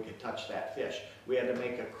before we could touch that fish. We had to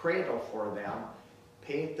make a cradle for them,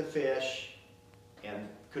 paint the fish, and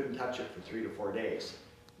couldn't touch it for 3 to 4 days.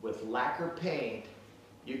 With lacquer paint,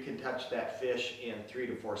 you can touch that fish in 3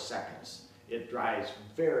 to 4 seconds. It dries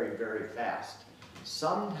very, very fast.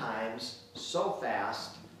 Sometimes so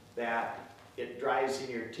fast that it dries in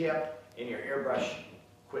your tip and your airbrush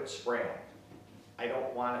quits spraying. I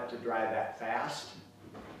don't want it to dry that fast.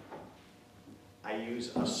 I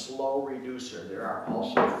use a slow reducer. There are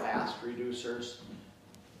also fast reducers.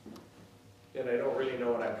 And I don't really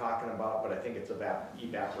know what I'm talking about, but I think it's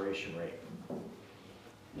evaporation rate.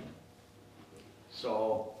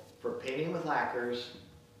 So for painting with lacquers,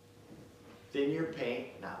 thin your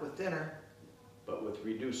paint, not with thinner, but with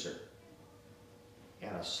reducer.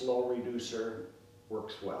 And a slow reducer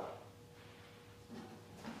works well.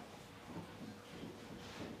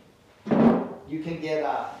 You can get,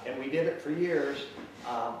 and we did it for years,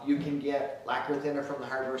 you can get lacquer thinner from the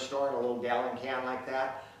hardware store in a little gallon can like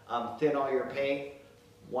that. Thin all your paint.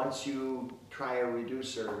 Once you try a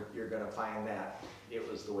reducer, you're going to find that it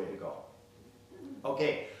was the way to go.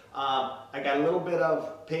 Okay, I got a little bit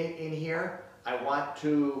of paint in here. I want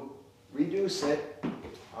to reduce it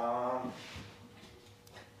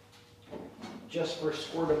just for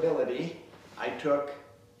squirtability. I took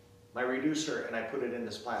my reducer and I put it in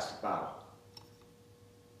this plastic bottle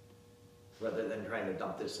rather than trying to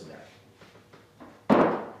dump this in there.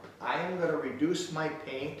 I am going to reduce my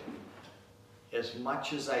paint as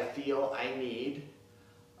much as I feel I need.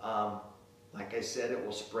 Like I said, it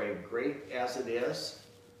will spray great as it is.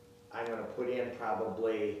 I'm going to put in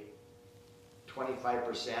probably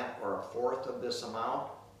 25% or a fourth of this amount.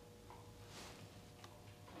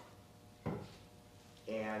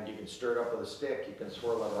 And you can stir it up with a stick, you can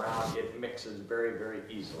swirl it around, it mixes very, very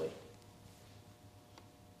easily.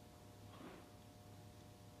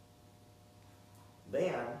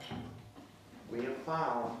 Then, we have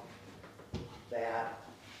found that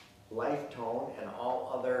Lifetone and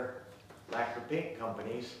all other lacquer paint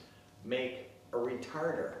companies make a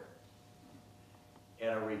retarder.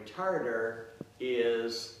 And a retarder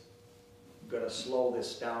is going to slow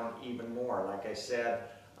this down even more. Like I said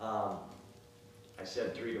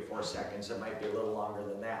 3 to 4 seconds. It might be a little longer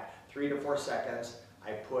than that. 3 to 4 seconds.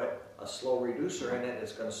 I put a slow reducer in it.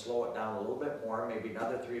 It's going to slow it down a little bit more, maybe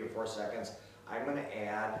another 3 to 4 seconds. I'm going to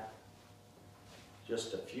add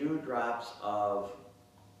just a few drops of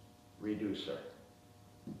reducer.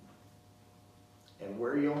 And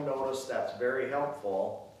where you'll notice that's very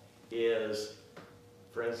helpful is,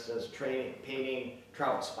 for instance, painting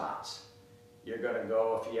trout spots. You're going to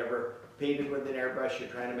go, if you ever painted with an airbrush, you're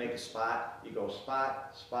trying to make a spot, you go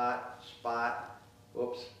spot, spot, spot,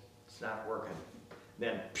 whoops, it's not working.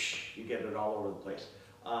 Then psh, you get it all over the place.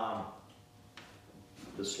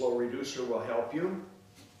 The slow reducer will help you.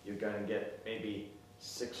 You're going to get maybe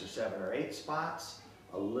 6 or 7 or 8 spots,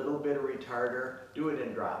 a little bit of retarder, do it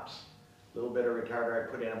in drops. A little bit of retarder,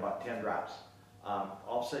 I put in about 10 drops. All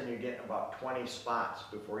of a sudden you're getting about 20 spots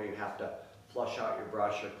before you have to flush out your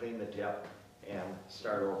brush or clean the tip and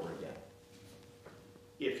start over again.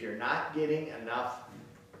 If you're not getting enough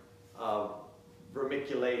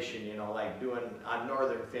vermiculation, you know, like doing on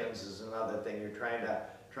northern fins is another thing. You're trying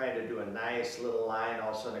to do a nice little line,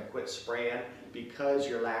 all of a sudden it quits spraying because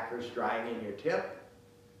your lacquer's drying in your tip.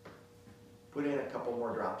 Put in a couple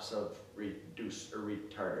more drops of reduce or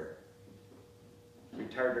retarder.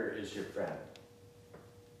 Retarder is your friend.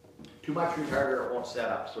 Too much retarder, it won't set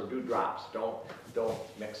up, so do drops. Don't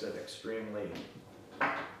mix it extremely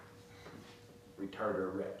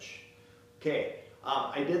retarder rich. Okay,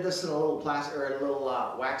 I did this in a little plastic or a little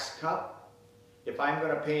wax cup. If I'm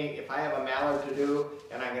going to paint, if I have a mallard to do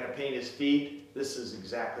and I'm going to paint his feet, this is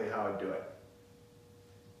exactly how I do it.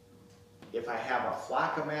 If I have a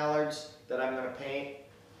flock of mallards that I'm going to paint,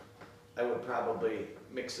 I would probably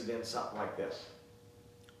mix it in something like this.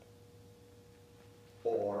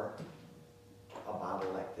 or a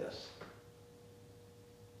bottle like this.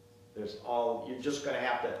 You're just going to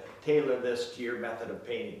have to tailor this to your method of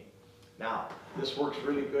painting. Now, this works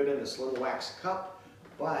really good in this little wax cup,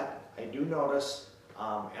 but I do notice,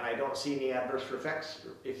 and I don't see any adverse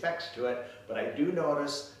effects to it, but I do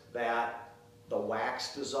notice that the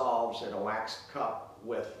wax dissolves in a wax cup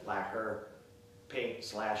with lacquer paint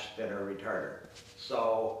 / thinner retarder.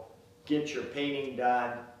 So get your painting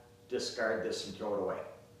done, discard this and throw it away.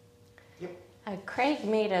 Yep. Craig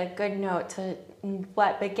made a good note to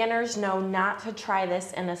let beginners know not to try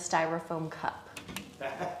this in a styrofoam cup.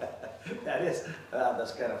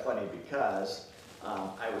 That's kind of funny because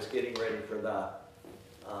I was getting ready for the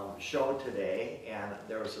show today, and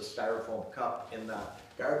there was a styrofoam cup in the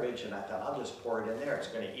garbage, and I thought, I'll just pour it in there. It's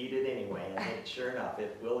going to eat it anyway, and sure enough,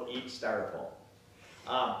 it will eat styrofoam.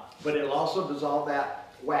 But it'll also dissolve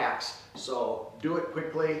that wax, so do it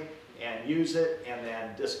quickly and use it, and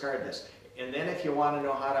then discard this. And then if you want to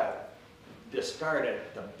know how to discard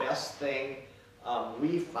it, the best thing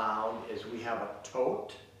we found is we have a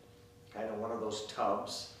tote, kind of one of those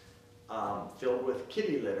tubs, filled with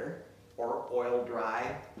kitty litter or oil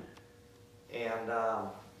dry, and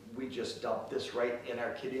we just dump this right in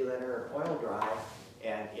our kitty litter or oil dry,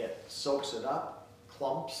 and it soaks it up,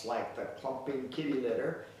 clumps like the clumping kitty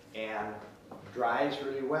litter, and dries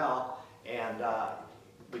really well, and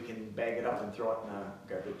we can bag it up and throw it in the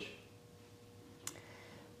garbage.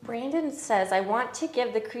 Brandon says, I want to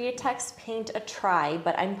give the Createx paint a try,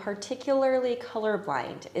 but I'm particularly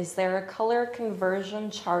colorblind. Is there a color conversion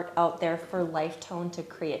chart out there for Lifetone to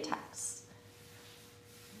Createx?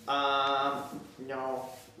 No,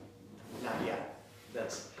 not yet.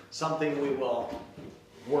 That's something we will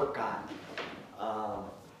work on.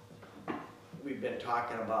 We've been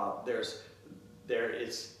talking about,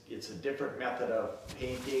 it's a different method of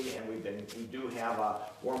painting, and we do have a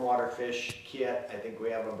warm water fish kit. I think we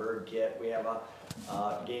have a bird kit. We have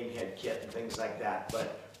a game head kit and things like that.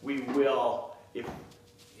 But we will,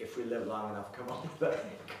 if we live long enough, come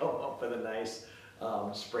up with a nice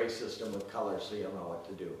spray system with colors, so you'll know what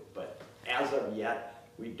to do. But as of yet,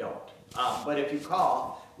 we don't. But if you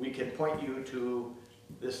call, we can point you to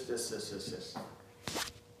this.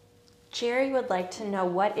 Jerry would like to know,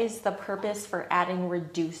 what is the purpose for adding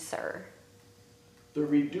reducer? The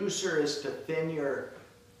reducer is to thin your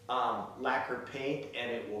lacquer paint,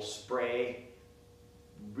 and it will spray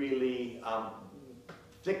really,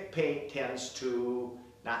 thick paint tends to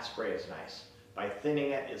not spray as nice. By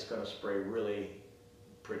thinning it, it's going to spray really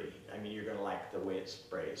pretty. I mean, you're going to like the way it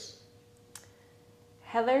sprays.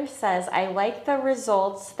 Heather says, I like the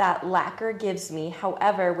results that Lacquer gives me.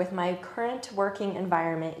 However, with my current working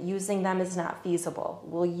environment, using them is not feasible.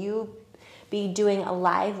 Will you be doing a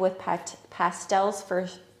live with pastels for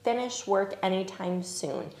finish work anytime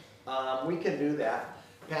soon? We can do that.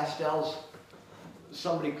 Pastels,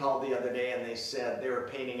 somebody called the other day and they said they were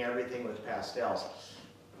painting everything with pastels.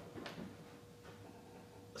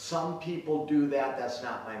 Some people do that. That's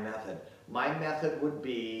not my method. My method would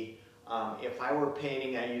be, if I were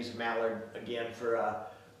painting, I use mallard again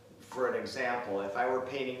for an example. If I were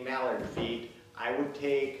painting mallard feet, I would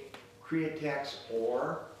take Createx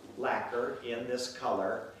or lacquer in this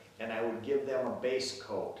color, and I would give them a base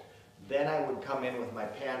coat. Then I would come in with my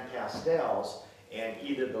pan pastels and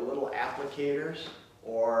either the little applicators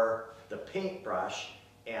or the paintbrush,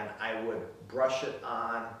 and I would brush it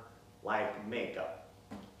on like makeup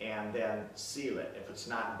and then seal it. If it's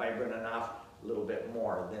not vibrant enough, a little bit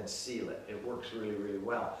more, then seal it. It works really, really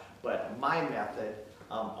well. But my method,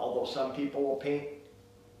 although some people will paint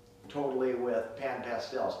totally with pan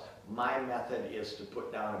pastels, my method is to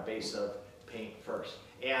put down a base of paint first.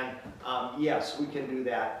 And yes, we can do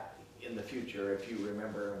that in the future if you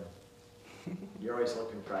remember. You're always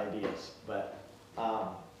looking for ideas, but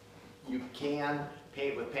you can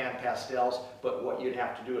paint with pan pastels, but what you'd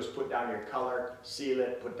have to do is put down your color, seal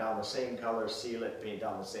it, put down the same color, seal it, paint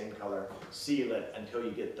down the same color, seal it until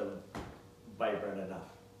you get them vibrant enough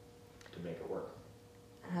to make it work.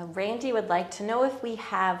 Randy would like to know if we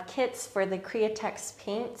have kits for the Createx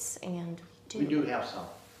paints, and we do have some.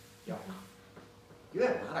 Yeah. You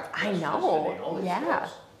had a lot of questions I know. today. Holy Yeah.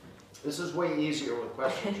 smokes. This is way easier with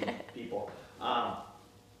questions, people.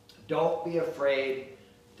 Don't be afraid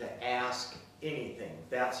to ask anything.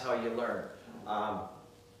 That's how you learn.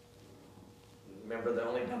 Remember, the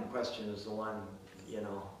only dumb question is the one,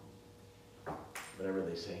 whatever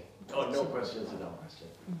they say. Oh, no question is a dumb question.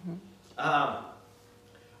 Mm-hmm.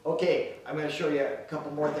 Okay, I'm going to show you a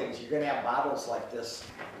couple more things. You're going to have bottles like this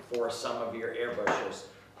for some of your airbrushes.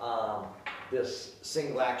 This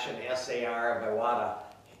single action SAR of Iwata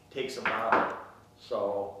takes about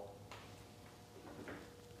So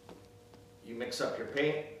you mix up your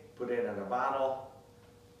paint, put it in a bottle,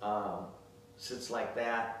 sits like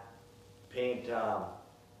that, paint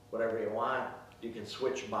whatever you want. You can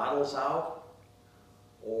switch bottles out,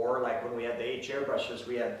 or like when we had the H airbrushes,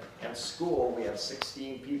 we had at school, we had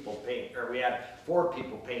 16 people paint, or we had 4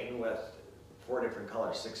 people painting with 4 different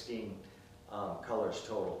colors, 16 colors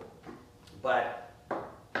total. But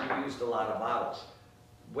you used a lot of bottles.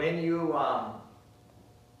 When you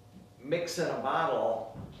mix in a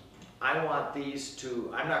bottle, I want these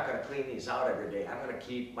to, I'm not going to clean these out every day. I'm going to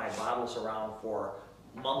keep my bottles around for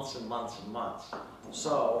months and months and months.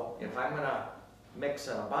 So if I'm going to mix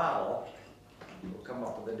in a bottle, we'll come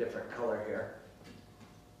up with a different color here.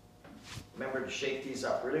 Remember to shake these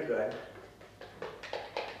up really good.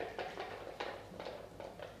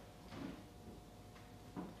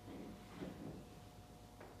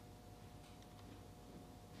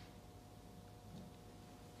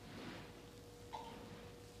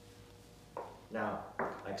 Now,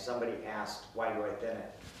 like somebody asked, why do I thin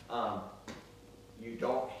it? You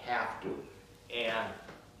don't have to,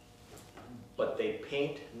 but they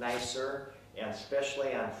paint nicer, and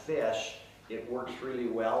especially on fish, it works really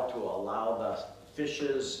well to allow the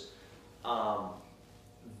fish's, I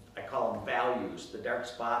call them values, the dark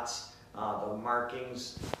spots, the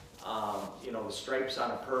markings, you know, the stripes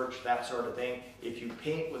on a perch, that sort of thing. If you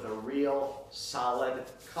paint with a real solid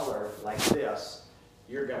color like this,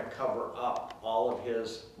 you're going to cover up all of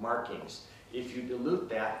his markings. If you dilute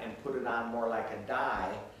that and put it on more like a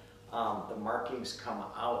dye, the markings come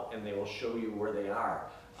out and they will show you where they are.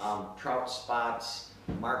 Trout spots,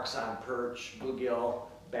 marks on perch, bluegill,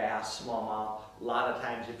 bass, smallmouth. A lot of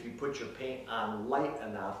times if you put your paint on light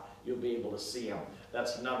enough, you'll be able to see them.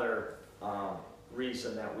 That's another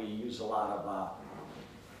reason that we use a lot of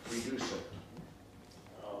reducer.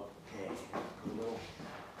 Okay,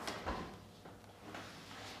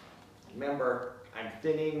 remember, I'm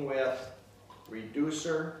thinning with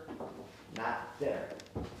reducer, not thinner.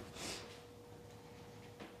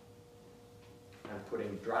 I'm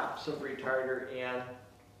putting drops of retarder in.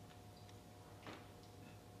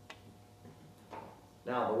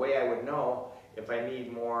 Now, the way I would know if I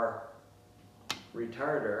need more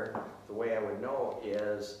retarder, the way I would know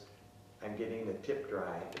is I'm getting the tip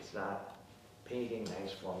dry. It's not painting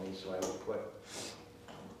nice for me, so I would put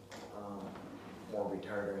more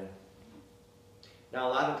retarder in. Now,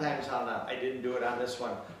 a lot of times I didn't do it on this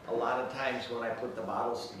one, a lot of times when I put the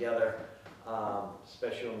bottles together,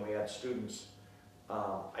 especially when we had students,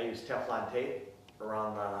 I use Teflon tape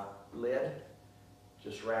around the lid.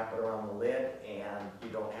 Just wrap it around the lid and you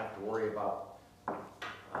don't have to worry about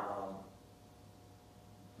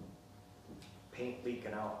paint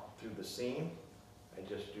leaking out through the seam. I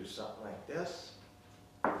just do something like this,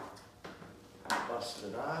 bust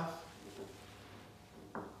it off.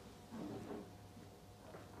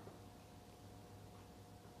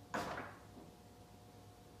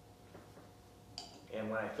 And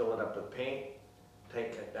when I fill it up with paint,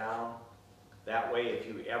 tighten it down. That way, if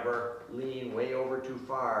you ever lean way over too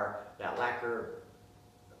far, that lacquer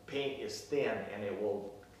paint is thin and it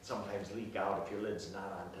will sometimes leak out if your lid's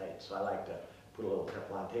not on tight. So I like to put a little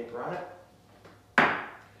Teflon tape around it.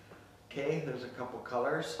 Okay, there's a couple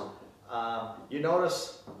colors. You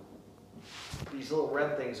notice these little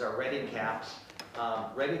red things are ready caps.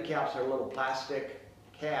 Ready caps are little plastic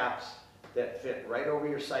caps that fit right over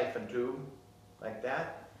your siphon tube, like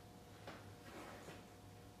that.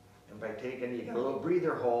 And by taking, you got a little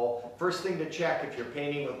breather hole. First thing to check if you're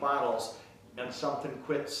painting with bottles and something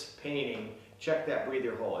quits painting, check that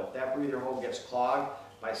breather hole. If that breather hole gets clogged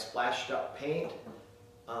by splashed up paint,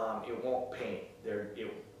 it won't paint.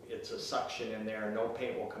 It's a suction in there, no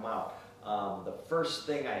paint will come out. The first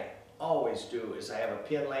thing I always do is I have a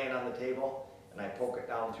pin laying on the table and I poke it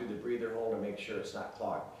down through the breather hole to make sure it's not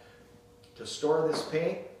clogged. To store this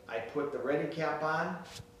paint, I put the ready cap on,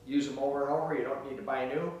 use them over and over, you don't need to buy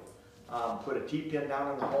new. Put a T-pin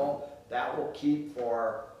down in the hole. That will keep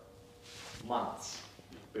for months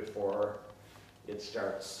before it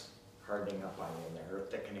starts hardening up on you in there, or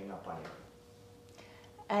thickening up on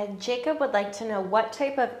you. Jacob would like to know what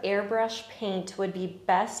type of airbrush paint would be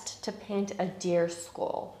best to paint a deer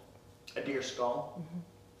skull? A deer skull?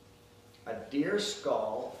 Mm-hmm. A deer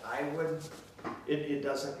skull, it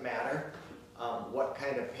doesn't matter what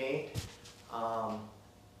kind of paint.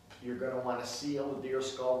 You're going to want to seal the deer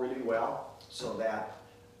skull really well so that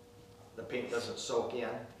the paint doesn't soak in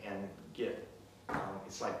and get,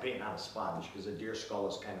 it's like painting on a sponge because a deer skull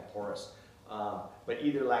is kind of porous. But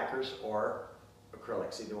either lacquers or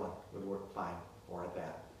acrylics, either one would work fine for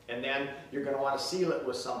that. And then you're going to want to seal it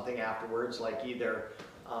with something afterwards, like either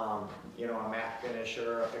you know, a matte finish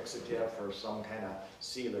or a fixative or some kind of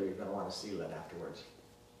sealer. You're going to want to seal it afterwards.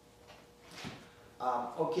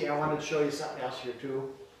 Okay, I wanted to show you something else here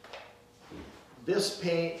too. This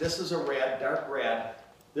paint, this is a red, dark red.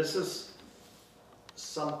 This is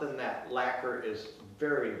something that lacquer is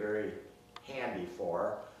very, very handy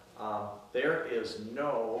for. There is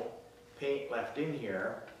no paint left in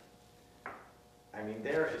here. I mean,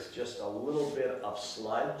 there is just a little bit of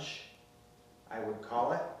sludge, I would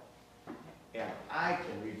call it, and I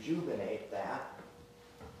can rejuvenate that.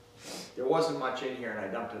 There wasn't much in here and I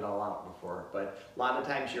dumped it all out before, but a lot of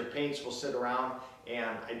times your paints will sit around,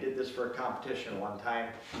 and I did this for a competition one time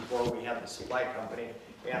before we had the supply company,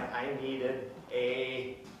 and I needed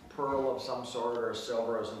a pearl of some sort or a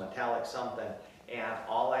silver or a metallic something, and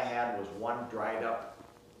all I had was one dried up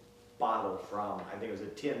bottle from, I think it was a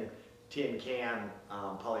tin can,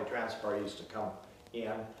 polytransport used to come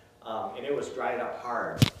in, and it was dried up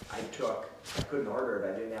hard. I couldn't order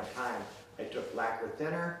it, I didn't have time. I took lacquer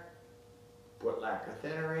thinner, put lacquer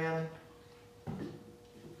thinner in,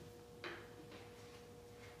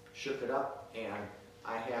 shook it up, and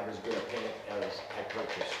I have as good a paint as I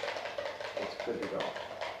purchased. It's good to go.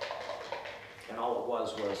 And all it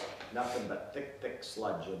was nothing but thick, thick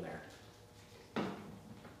sludge in there.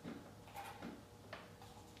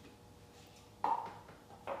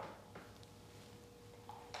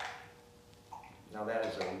 Now that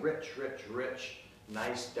is a rich, rich, rich,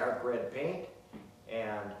 nice dark red paint,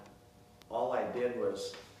 and all I did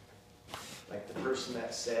was, like the person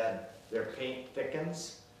that said their paint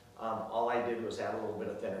thickens, all I did was add a little bit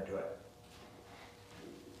of thinner to it.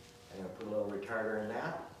 I'm going to put a little retarder in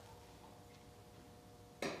that,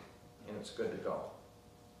 and it's good to go.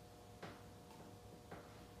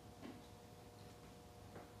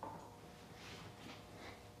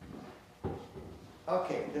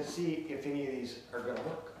 Okay, let's see if any of these are going to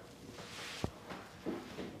work.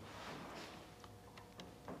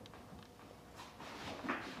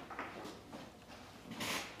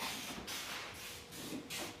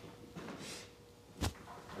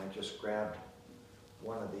 I just grabbed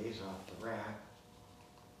one of these off the rack.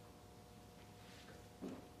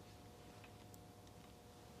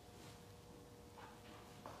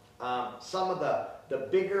 Some of the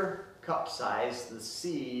bigger cup size, the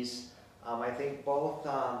C's, I think both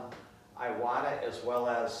Iwata as well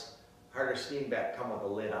as Harder Steenbeck come with a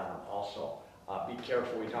lid on them also. Be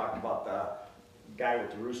careful, we talked about the guy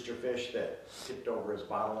with the rooster fish that tipped over his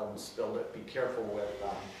bottle and spilled it. Be careful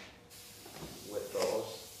with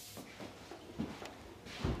those.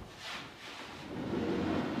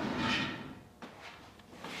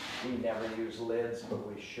 We never use lids, but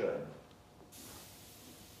we should.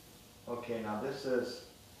 Okay, now this is,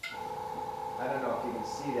 I don't know if you can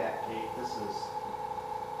see that, Kate. This is,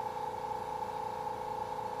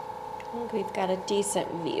 I think we've got a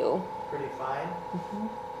decent view. pretty fine. Mm-hmm.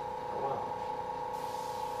 Oh,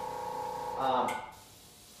 wow.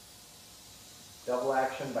 Double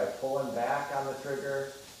action by pulling back on the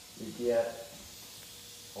trigger, you get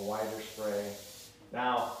a wider spray.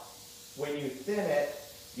 Now, when you thin it,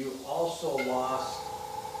 you also lost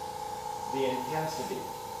the intensity.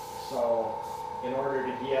 So, in order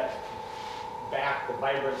to get back the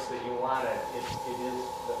vibrance that you wanted, it is,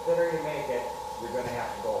 the thinner you make it, you're going to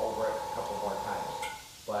have to go over it a couple more times.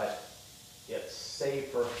 But it's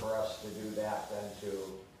safer for us to do that than to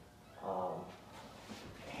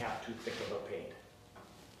have too thick of a paint.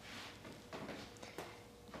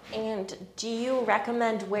 And do you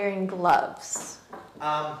recommend wearing gloves?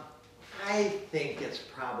 I think it's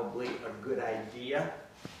probably a good idea,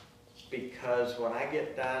 because when I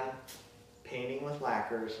get done painting with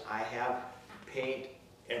lacquers, I have paint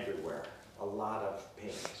everywhere, a lot of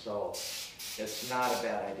paint, so it's not a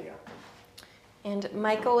bad idea. And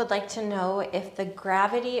Michael would like to know if the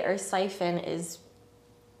gravity or siphon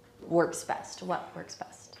works best. What works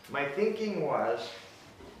best? My thinking was,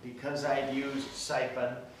 because I'd used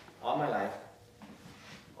siphon all my life,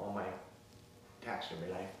 all my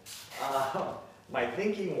taxidermy life, my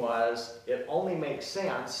thinking was it only makes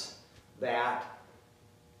sense that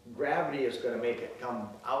gravity is going to make it come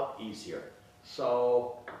out easier.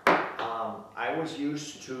 So I was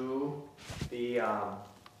used to the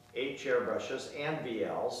H airbrushes and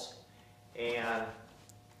VLs, and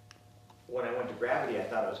when I went to gravity, I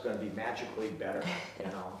thought it was going to be magically better, you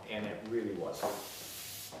know, and it really wasn't.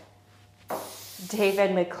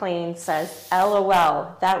 David McLean says,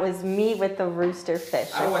 LOL, that was me with the rooster fish.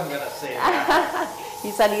 I wasn't going to say that.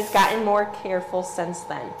 He said he's gotten more careful since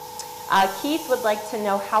then. Keith would like to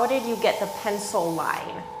know, how did you get the pencil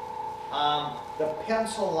line? The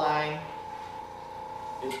pencil line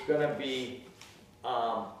is going to be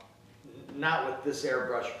not with this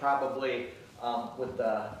airbrush, probably with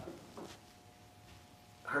the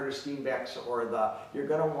harder Steenbecks or you're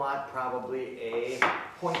going to want probably a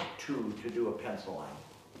 0.2 to do a pencil line.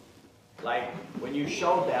 Like when you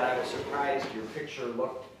showed that, I was surprised your picture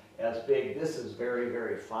looked as big. This is very,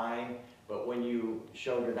 very fine, but when you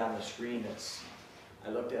showed it on the screen, I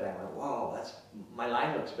looked at it and I went, whoa, my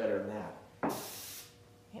line looks better than that.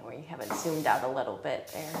 Yeah, where you have it zoomed out a little bit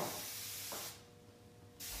there.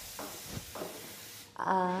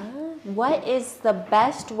 What is the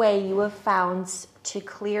best way you have found to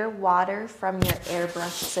clear water from your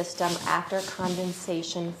airbrush system after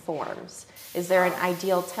condensation forms? Is there an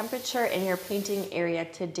ideal temperature in your painting area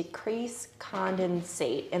to decrease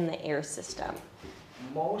condensate in the air system?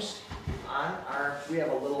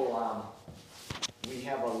 We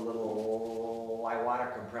have a little light water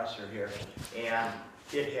compressor here, and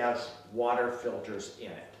it has water filters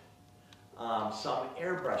in it. Some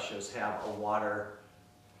airbrushes have a water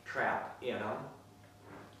trap in them.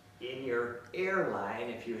 In your airline,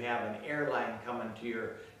 if you have an airline coming to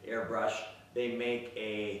your airbrush, they make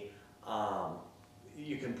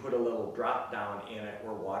you can put a little drop down in it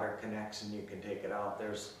where water connects and you can take it out.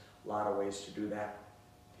 There's a lot of ways to do that.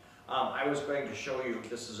 I was going to show you,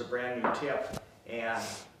 this is a brand new tip, and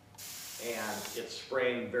it's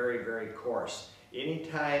spraying very, very coarse.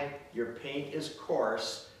 Anytime your paint is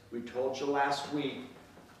coarse, we told you last week,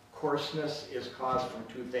 coarseness is caused from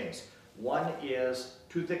two things. One is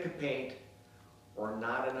too thick a paint or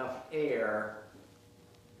not enough air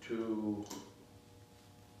to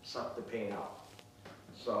suck the paint out.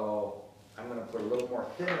 So I'm going to put a little more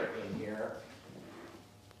thinner in here.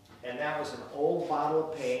 And that was an old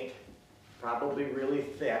bottle of paint, probably really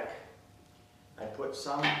thick. I put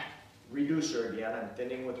some reducer again. I'm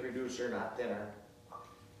thinning with reducer, not thinner.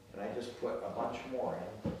 And I just put a bunch more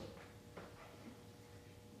in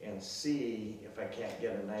and see if I can't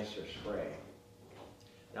get a nicer spray.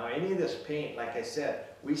 Now any of this paint, like I said,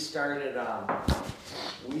 we started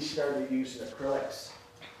using acrylics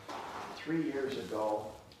 3 years ago,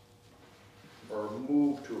 or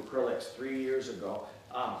moved to acrylics 3 years ago.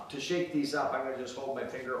 To shake these up, I'm going to just hold my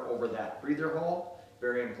finger over that breather hole.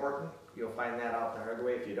 Very important. You'll find that out the hard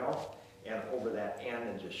way if you don't. And over that end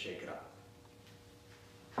and just shake it up.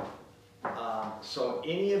 So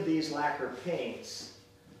any of these lacquer paints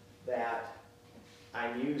that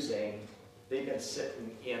I'm using, they've been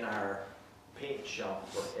sitting in our paint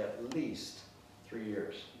shelf for at least 3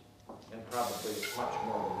 years, and probably much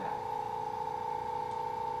more than that.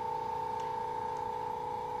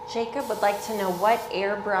 Jacob would like to know what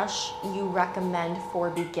airbrush you recommend for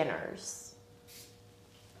beginners.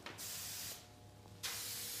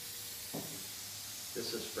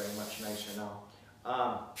 This is spraying much nicer now,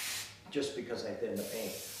 just because I thinned the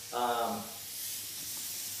paint.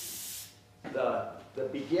 The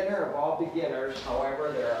beginner of all beginners,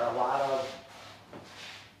 however, there are a lot of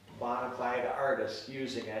bona fide artists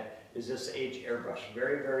using it, is this H airbrush.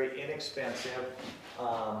 Very, very inexpensive.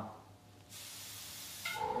 Let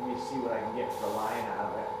me see what I can get for a line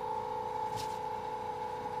out of it.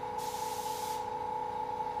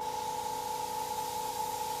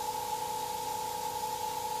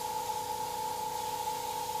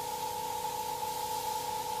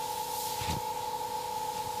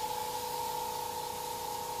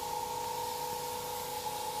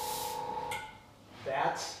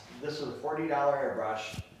 This is a $40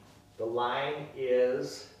 airbrush. The line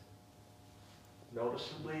is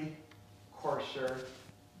noticeably coarser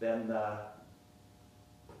than the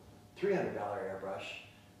 $300 airbrush,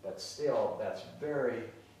 but still that's very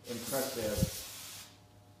impressive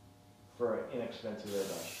for an inexpensive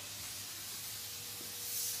airbrush.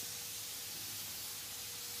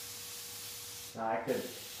 Now I can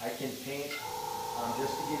paint,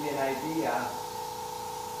 just to give you an idea,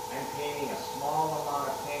 I'm painting a small amount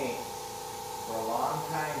of paint for a long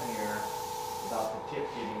time here without the tip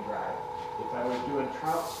getting dry. If I was doing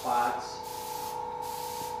trout spots,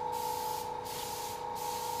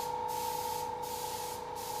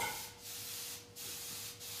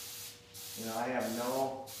 I have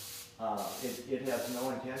no, it has no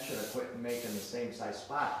intention of quitting making the same size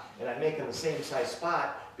spot. And I'm making the same size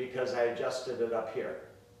spot because I adjusted it up here.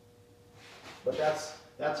 But that's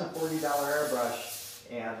a $40 airbrush.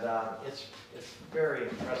 And it's very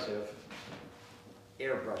impressive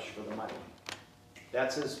airbrush for the money.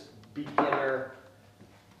 That's his beginner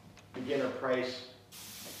price,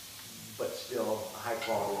 but still a high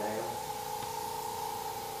quality item.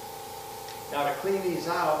 Now to clean these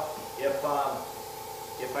out,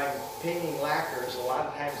 if I'm painting lacquers, a lot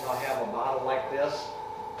of times I'll have a bottle like this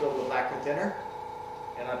filled with lacquer thinner,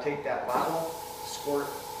 and I'll take that bottle, squirt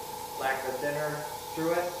lacquer thinner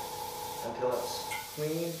through it until it's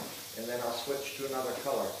clean, and then I'll switch to another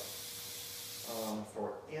color.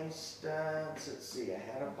 For instance, let's see, I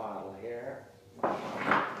had a bottle here. No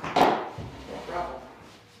problem.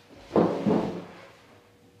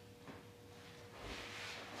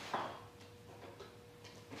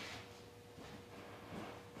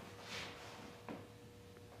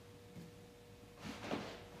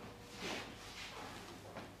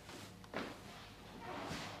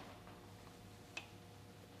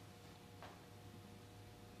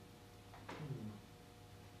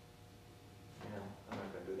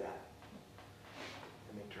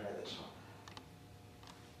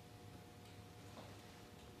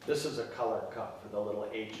 This is a color cup for the little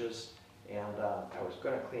H's, and I was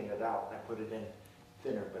going to clean it out, and I put it in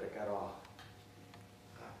thinner, but it got all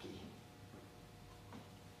hockey.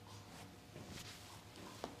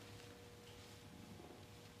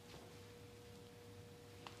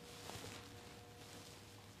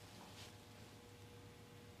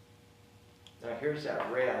 Now here's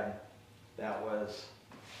that red that was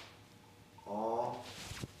all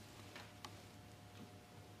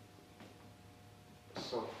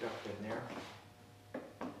soaked up in there.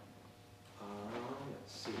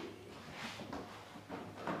 Let's see.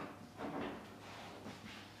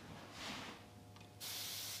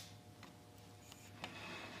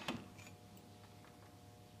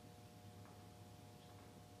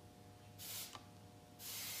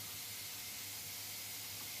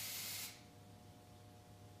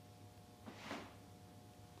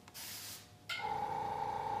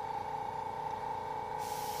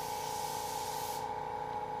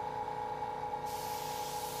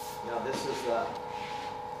 Now this is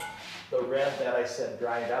the red that I said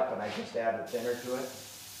dried up, and I just added thinner to it.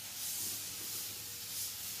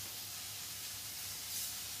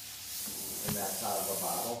 And that's out of a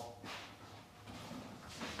bottle.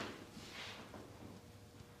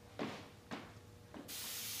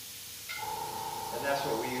 And that's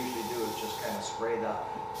what we usually do, is just kind of spray the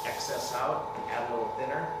excess out, add a little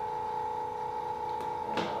thinner.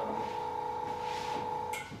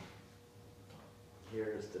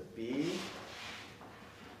 Here's the B.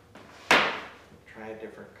 Try a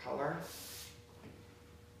different color.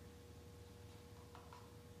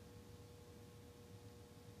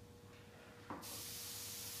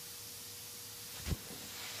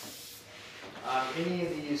 Any of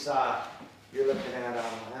these, you're looking at,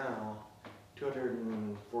 I don't know,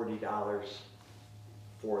 $240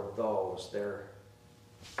 for those. They're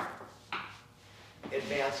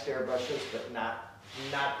advanced airbrushes, but not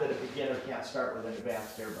that a beginner can't start with an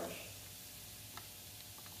advanced airbrush.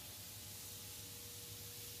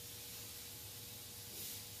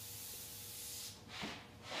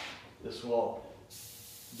 This will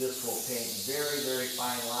paint very, very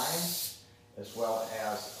fine lines as well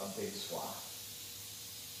as a big swath.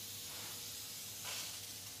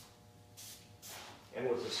 And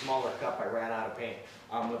with a smaller cup, I ran out of paint.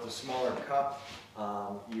 With a smaller cup,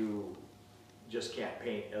 you just can't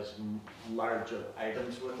paint as large of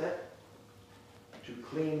items with it. To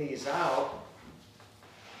clean these out,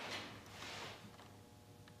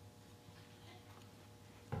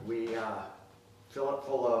 we fill it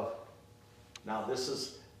full of, now this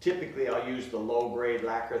is, typically I'll use the low grade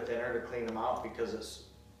lacquer thinner to clean them out because it's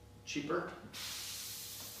cheaper.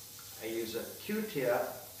 I use a Q-tip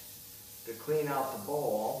to clean out the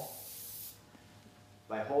bowl.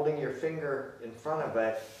 By holding your finger in front of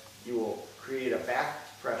it, you will create a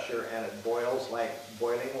back pressure and it boils like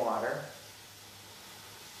boiling water.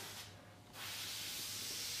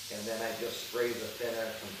 And then I just spray the thinner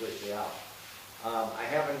completely out. I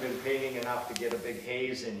haven't been painting enough to get a big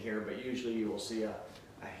haze in here, but usually you will see a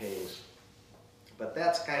haze. But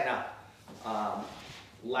that's kind of,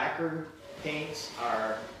 lacquer paints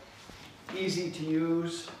are easy to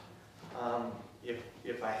use.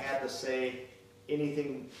 If I had to say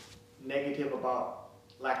anything negative about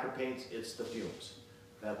lacquer paints, it's the fumes.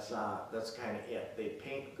 That's kind of it. They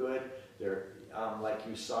paint good. They're like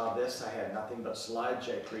you saw this. I had nothing but sludge.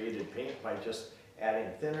 I created paint by just adding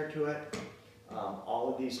thinner to it.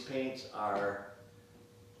 All of these paints are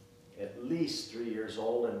at least 3 years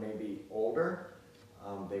old and maybe older.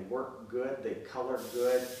 They work good. They color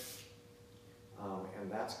good.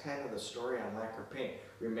 And that's kind of the story on lacquer paint.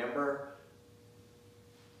 Remember,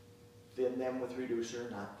 thin them with reducer,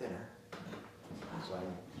 not thinner. So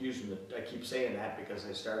I'm using the, I keep saying that because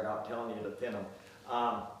I started out telling you to thin them.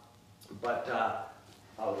 But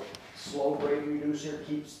a slow grade reducer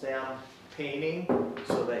keeps them painting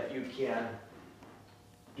so that you can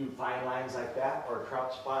do fine lines like that, or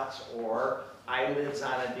trout spots, or eyelids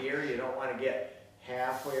on a deer. You don't want to get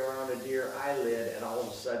halfway around a deer eyelid and all of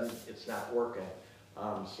a sudden it's not working.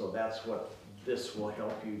 So that's what this will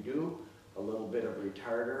help you do. A little bit of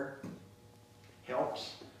retarder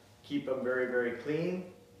helps keep them very, very clean.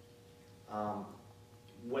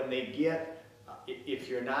 When they get, if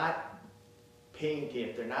you're not painting,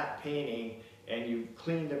 if they're not painting and you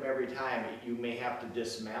cleaned them every time, you may have to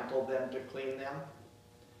dismantle them to clean them.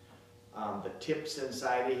 The tips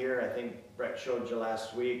inside of here, I think Brett showed you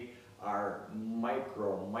last week, are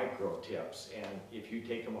micro tips. And if you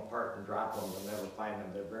take them apart and drop them, you'll never find them.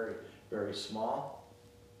 They're very, very small.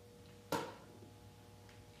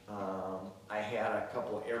 I had a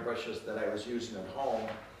couple of airbrushes that I was using at home,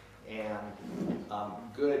 and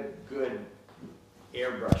good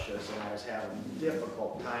airbrushes, and I was having a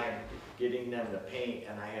difficult time getting them to paint,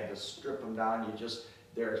 and I had to strip them down.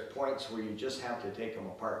 There's points where you just have to take them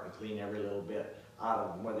apart and clean every little bit out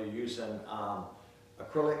of them. Whether you're using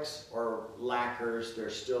acrylics or lacquers,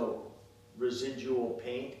 there's still residual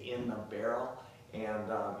paint in the barrel, and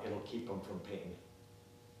it'll keep them from painting.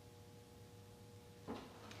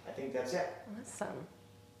 I think that's it. Awesome.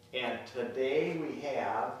 And today we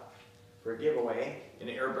have, for a giveaway, an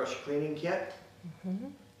airbrush cleaning kit.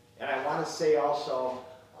 And I want to say also,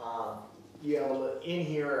 you know, in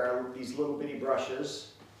here are these little bitty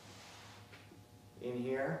brushes. In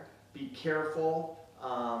here, be careful.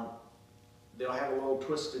 They'll have a little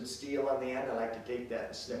twisted steel on the end. I like to take that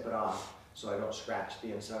and snip it off so I don't scratch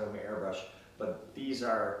the inside of my airbrush. But these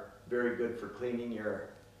are very good for cleaning your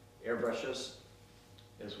airbrushes,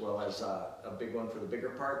 as well as a big one for the bigger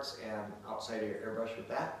parts and outside of your airbrush with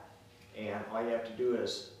that. And all you have to do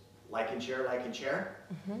is like and share, like and share.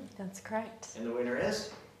 That's correct. And the winner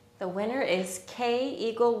is? The winner is K.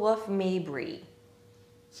 Eagle Wolf Mabry.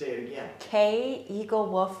 Say it again. K. Eagle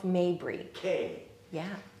Wolf Mabry. K. Yeah.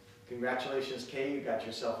 Congratulations, Kay. You got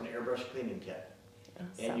yourself an airbrush cleaning kit.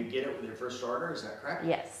 Awesome. And you get it with your first order, is that correct?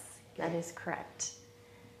 Yes, that is correct.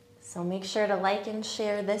 So make sure to like and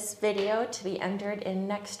share this video to be entered in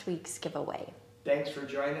next week's giveaway. Thanks for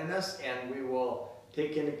joining us, and we will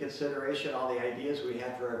take into consideration all the ideas we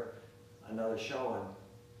had for another show and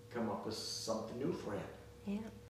come up with something new for you. Yeah.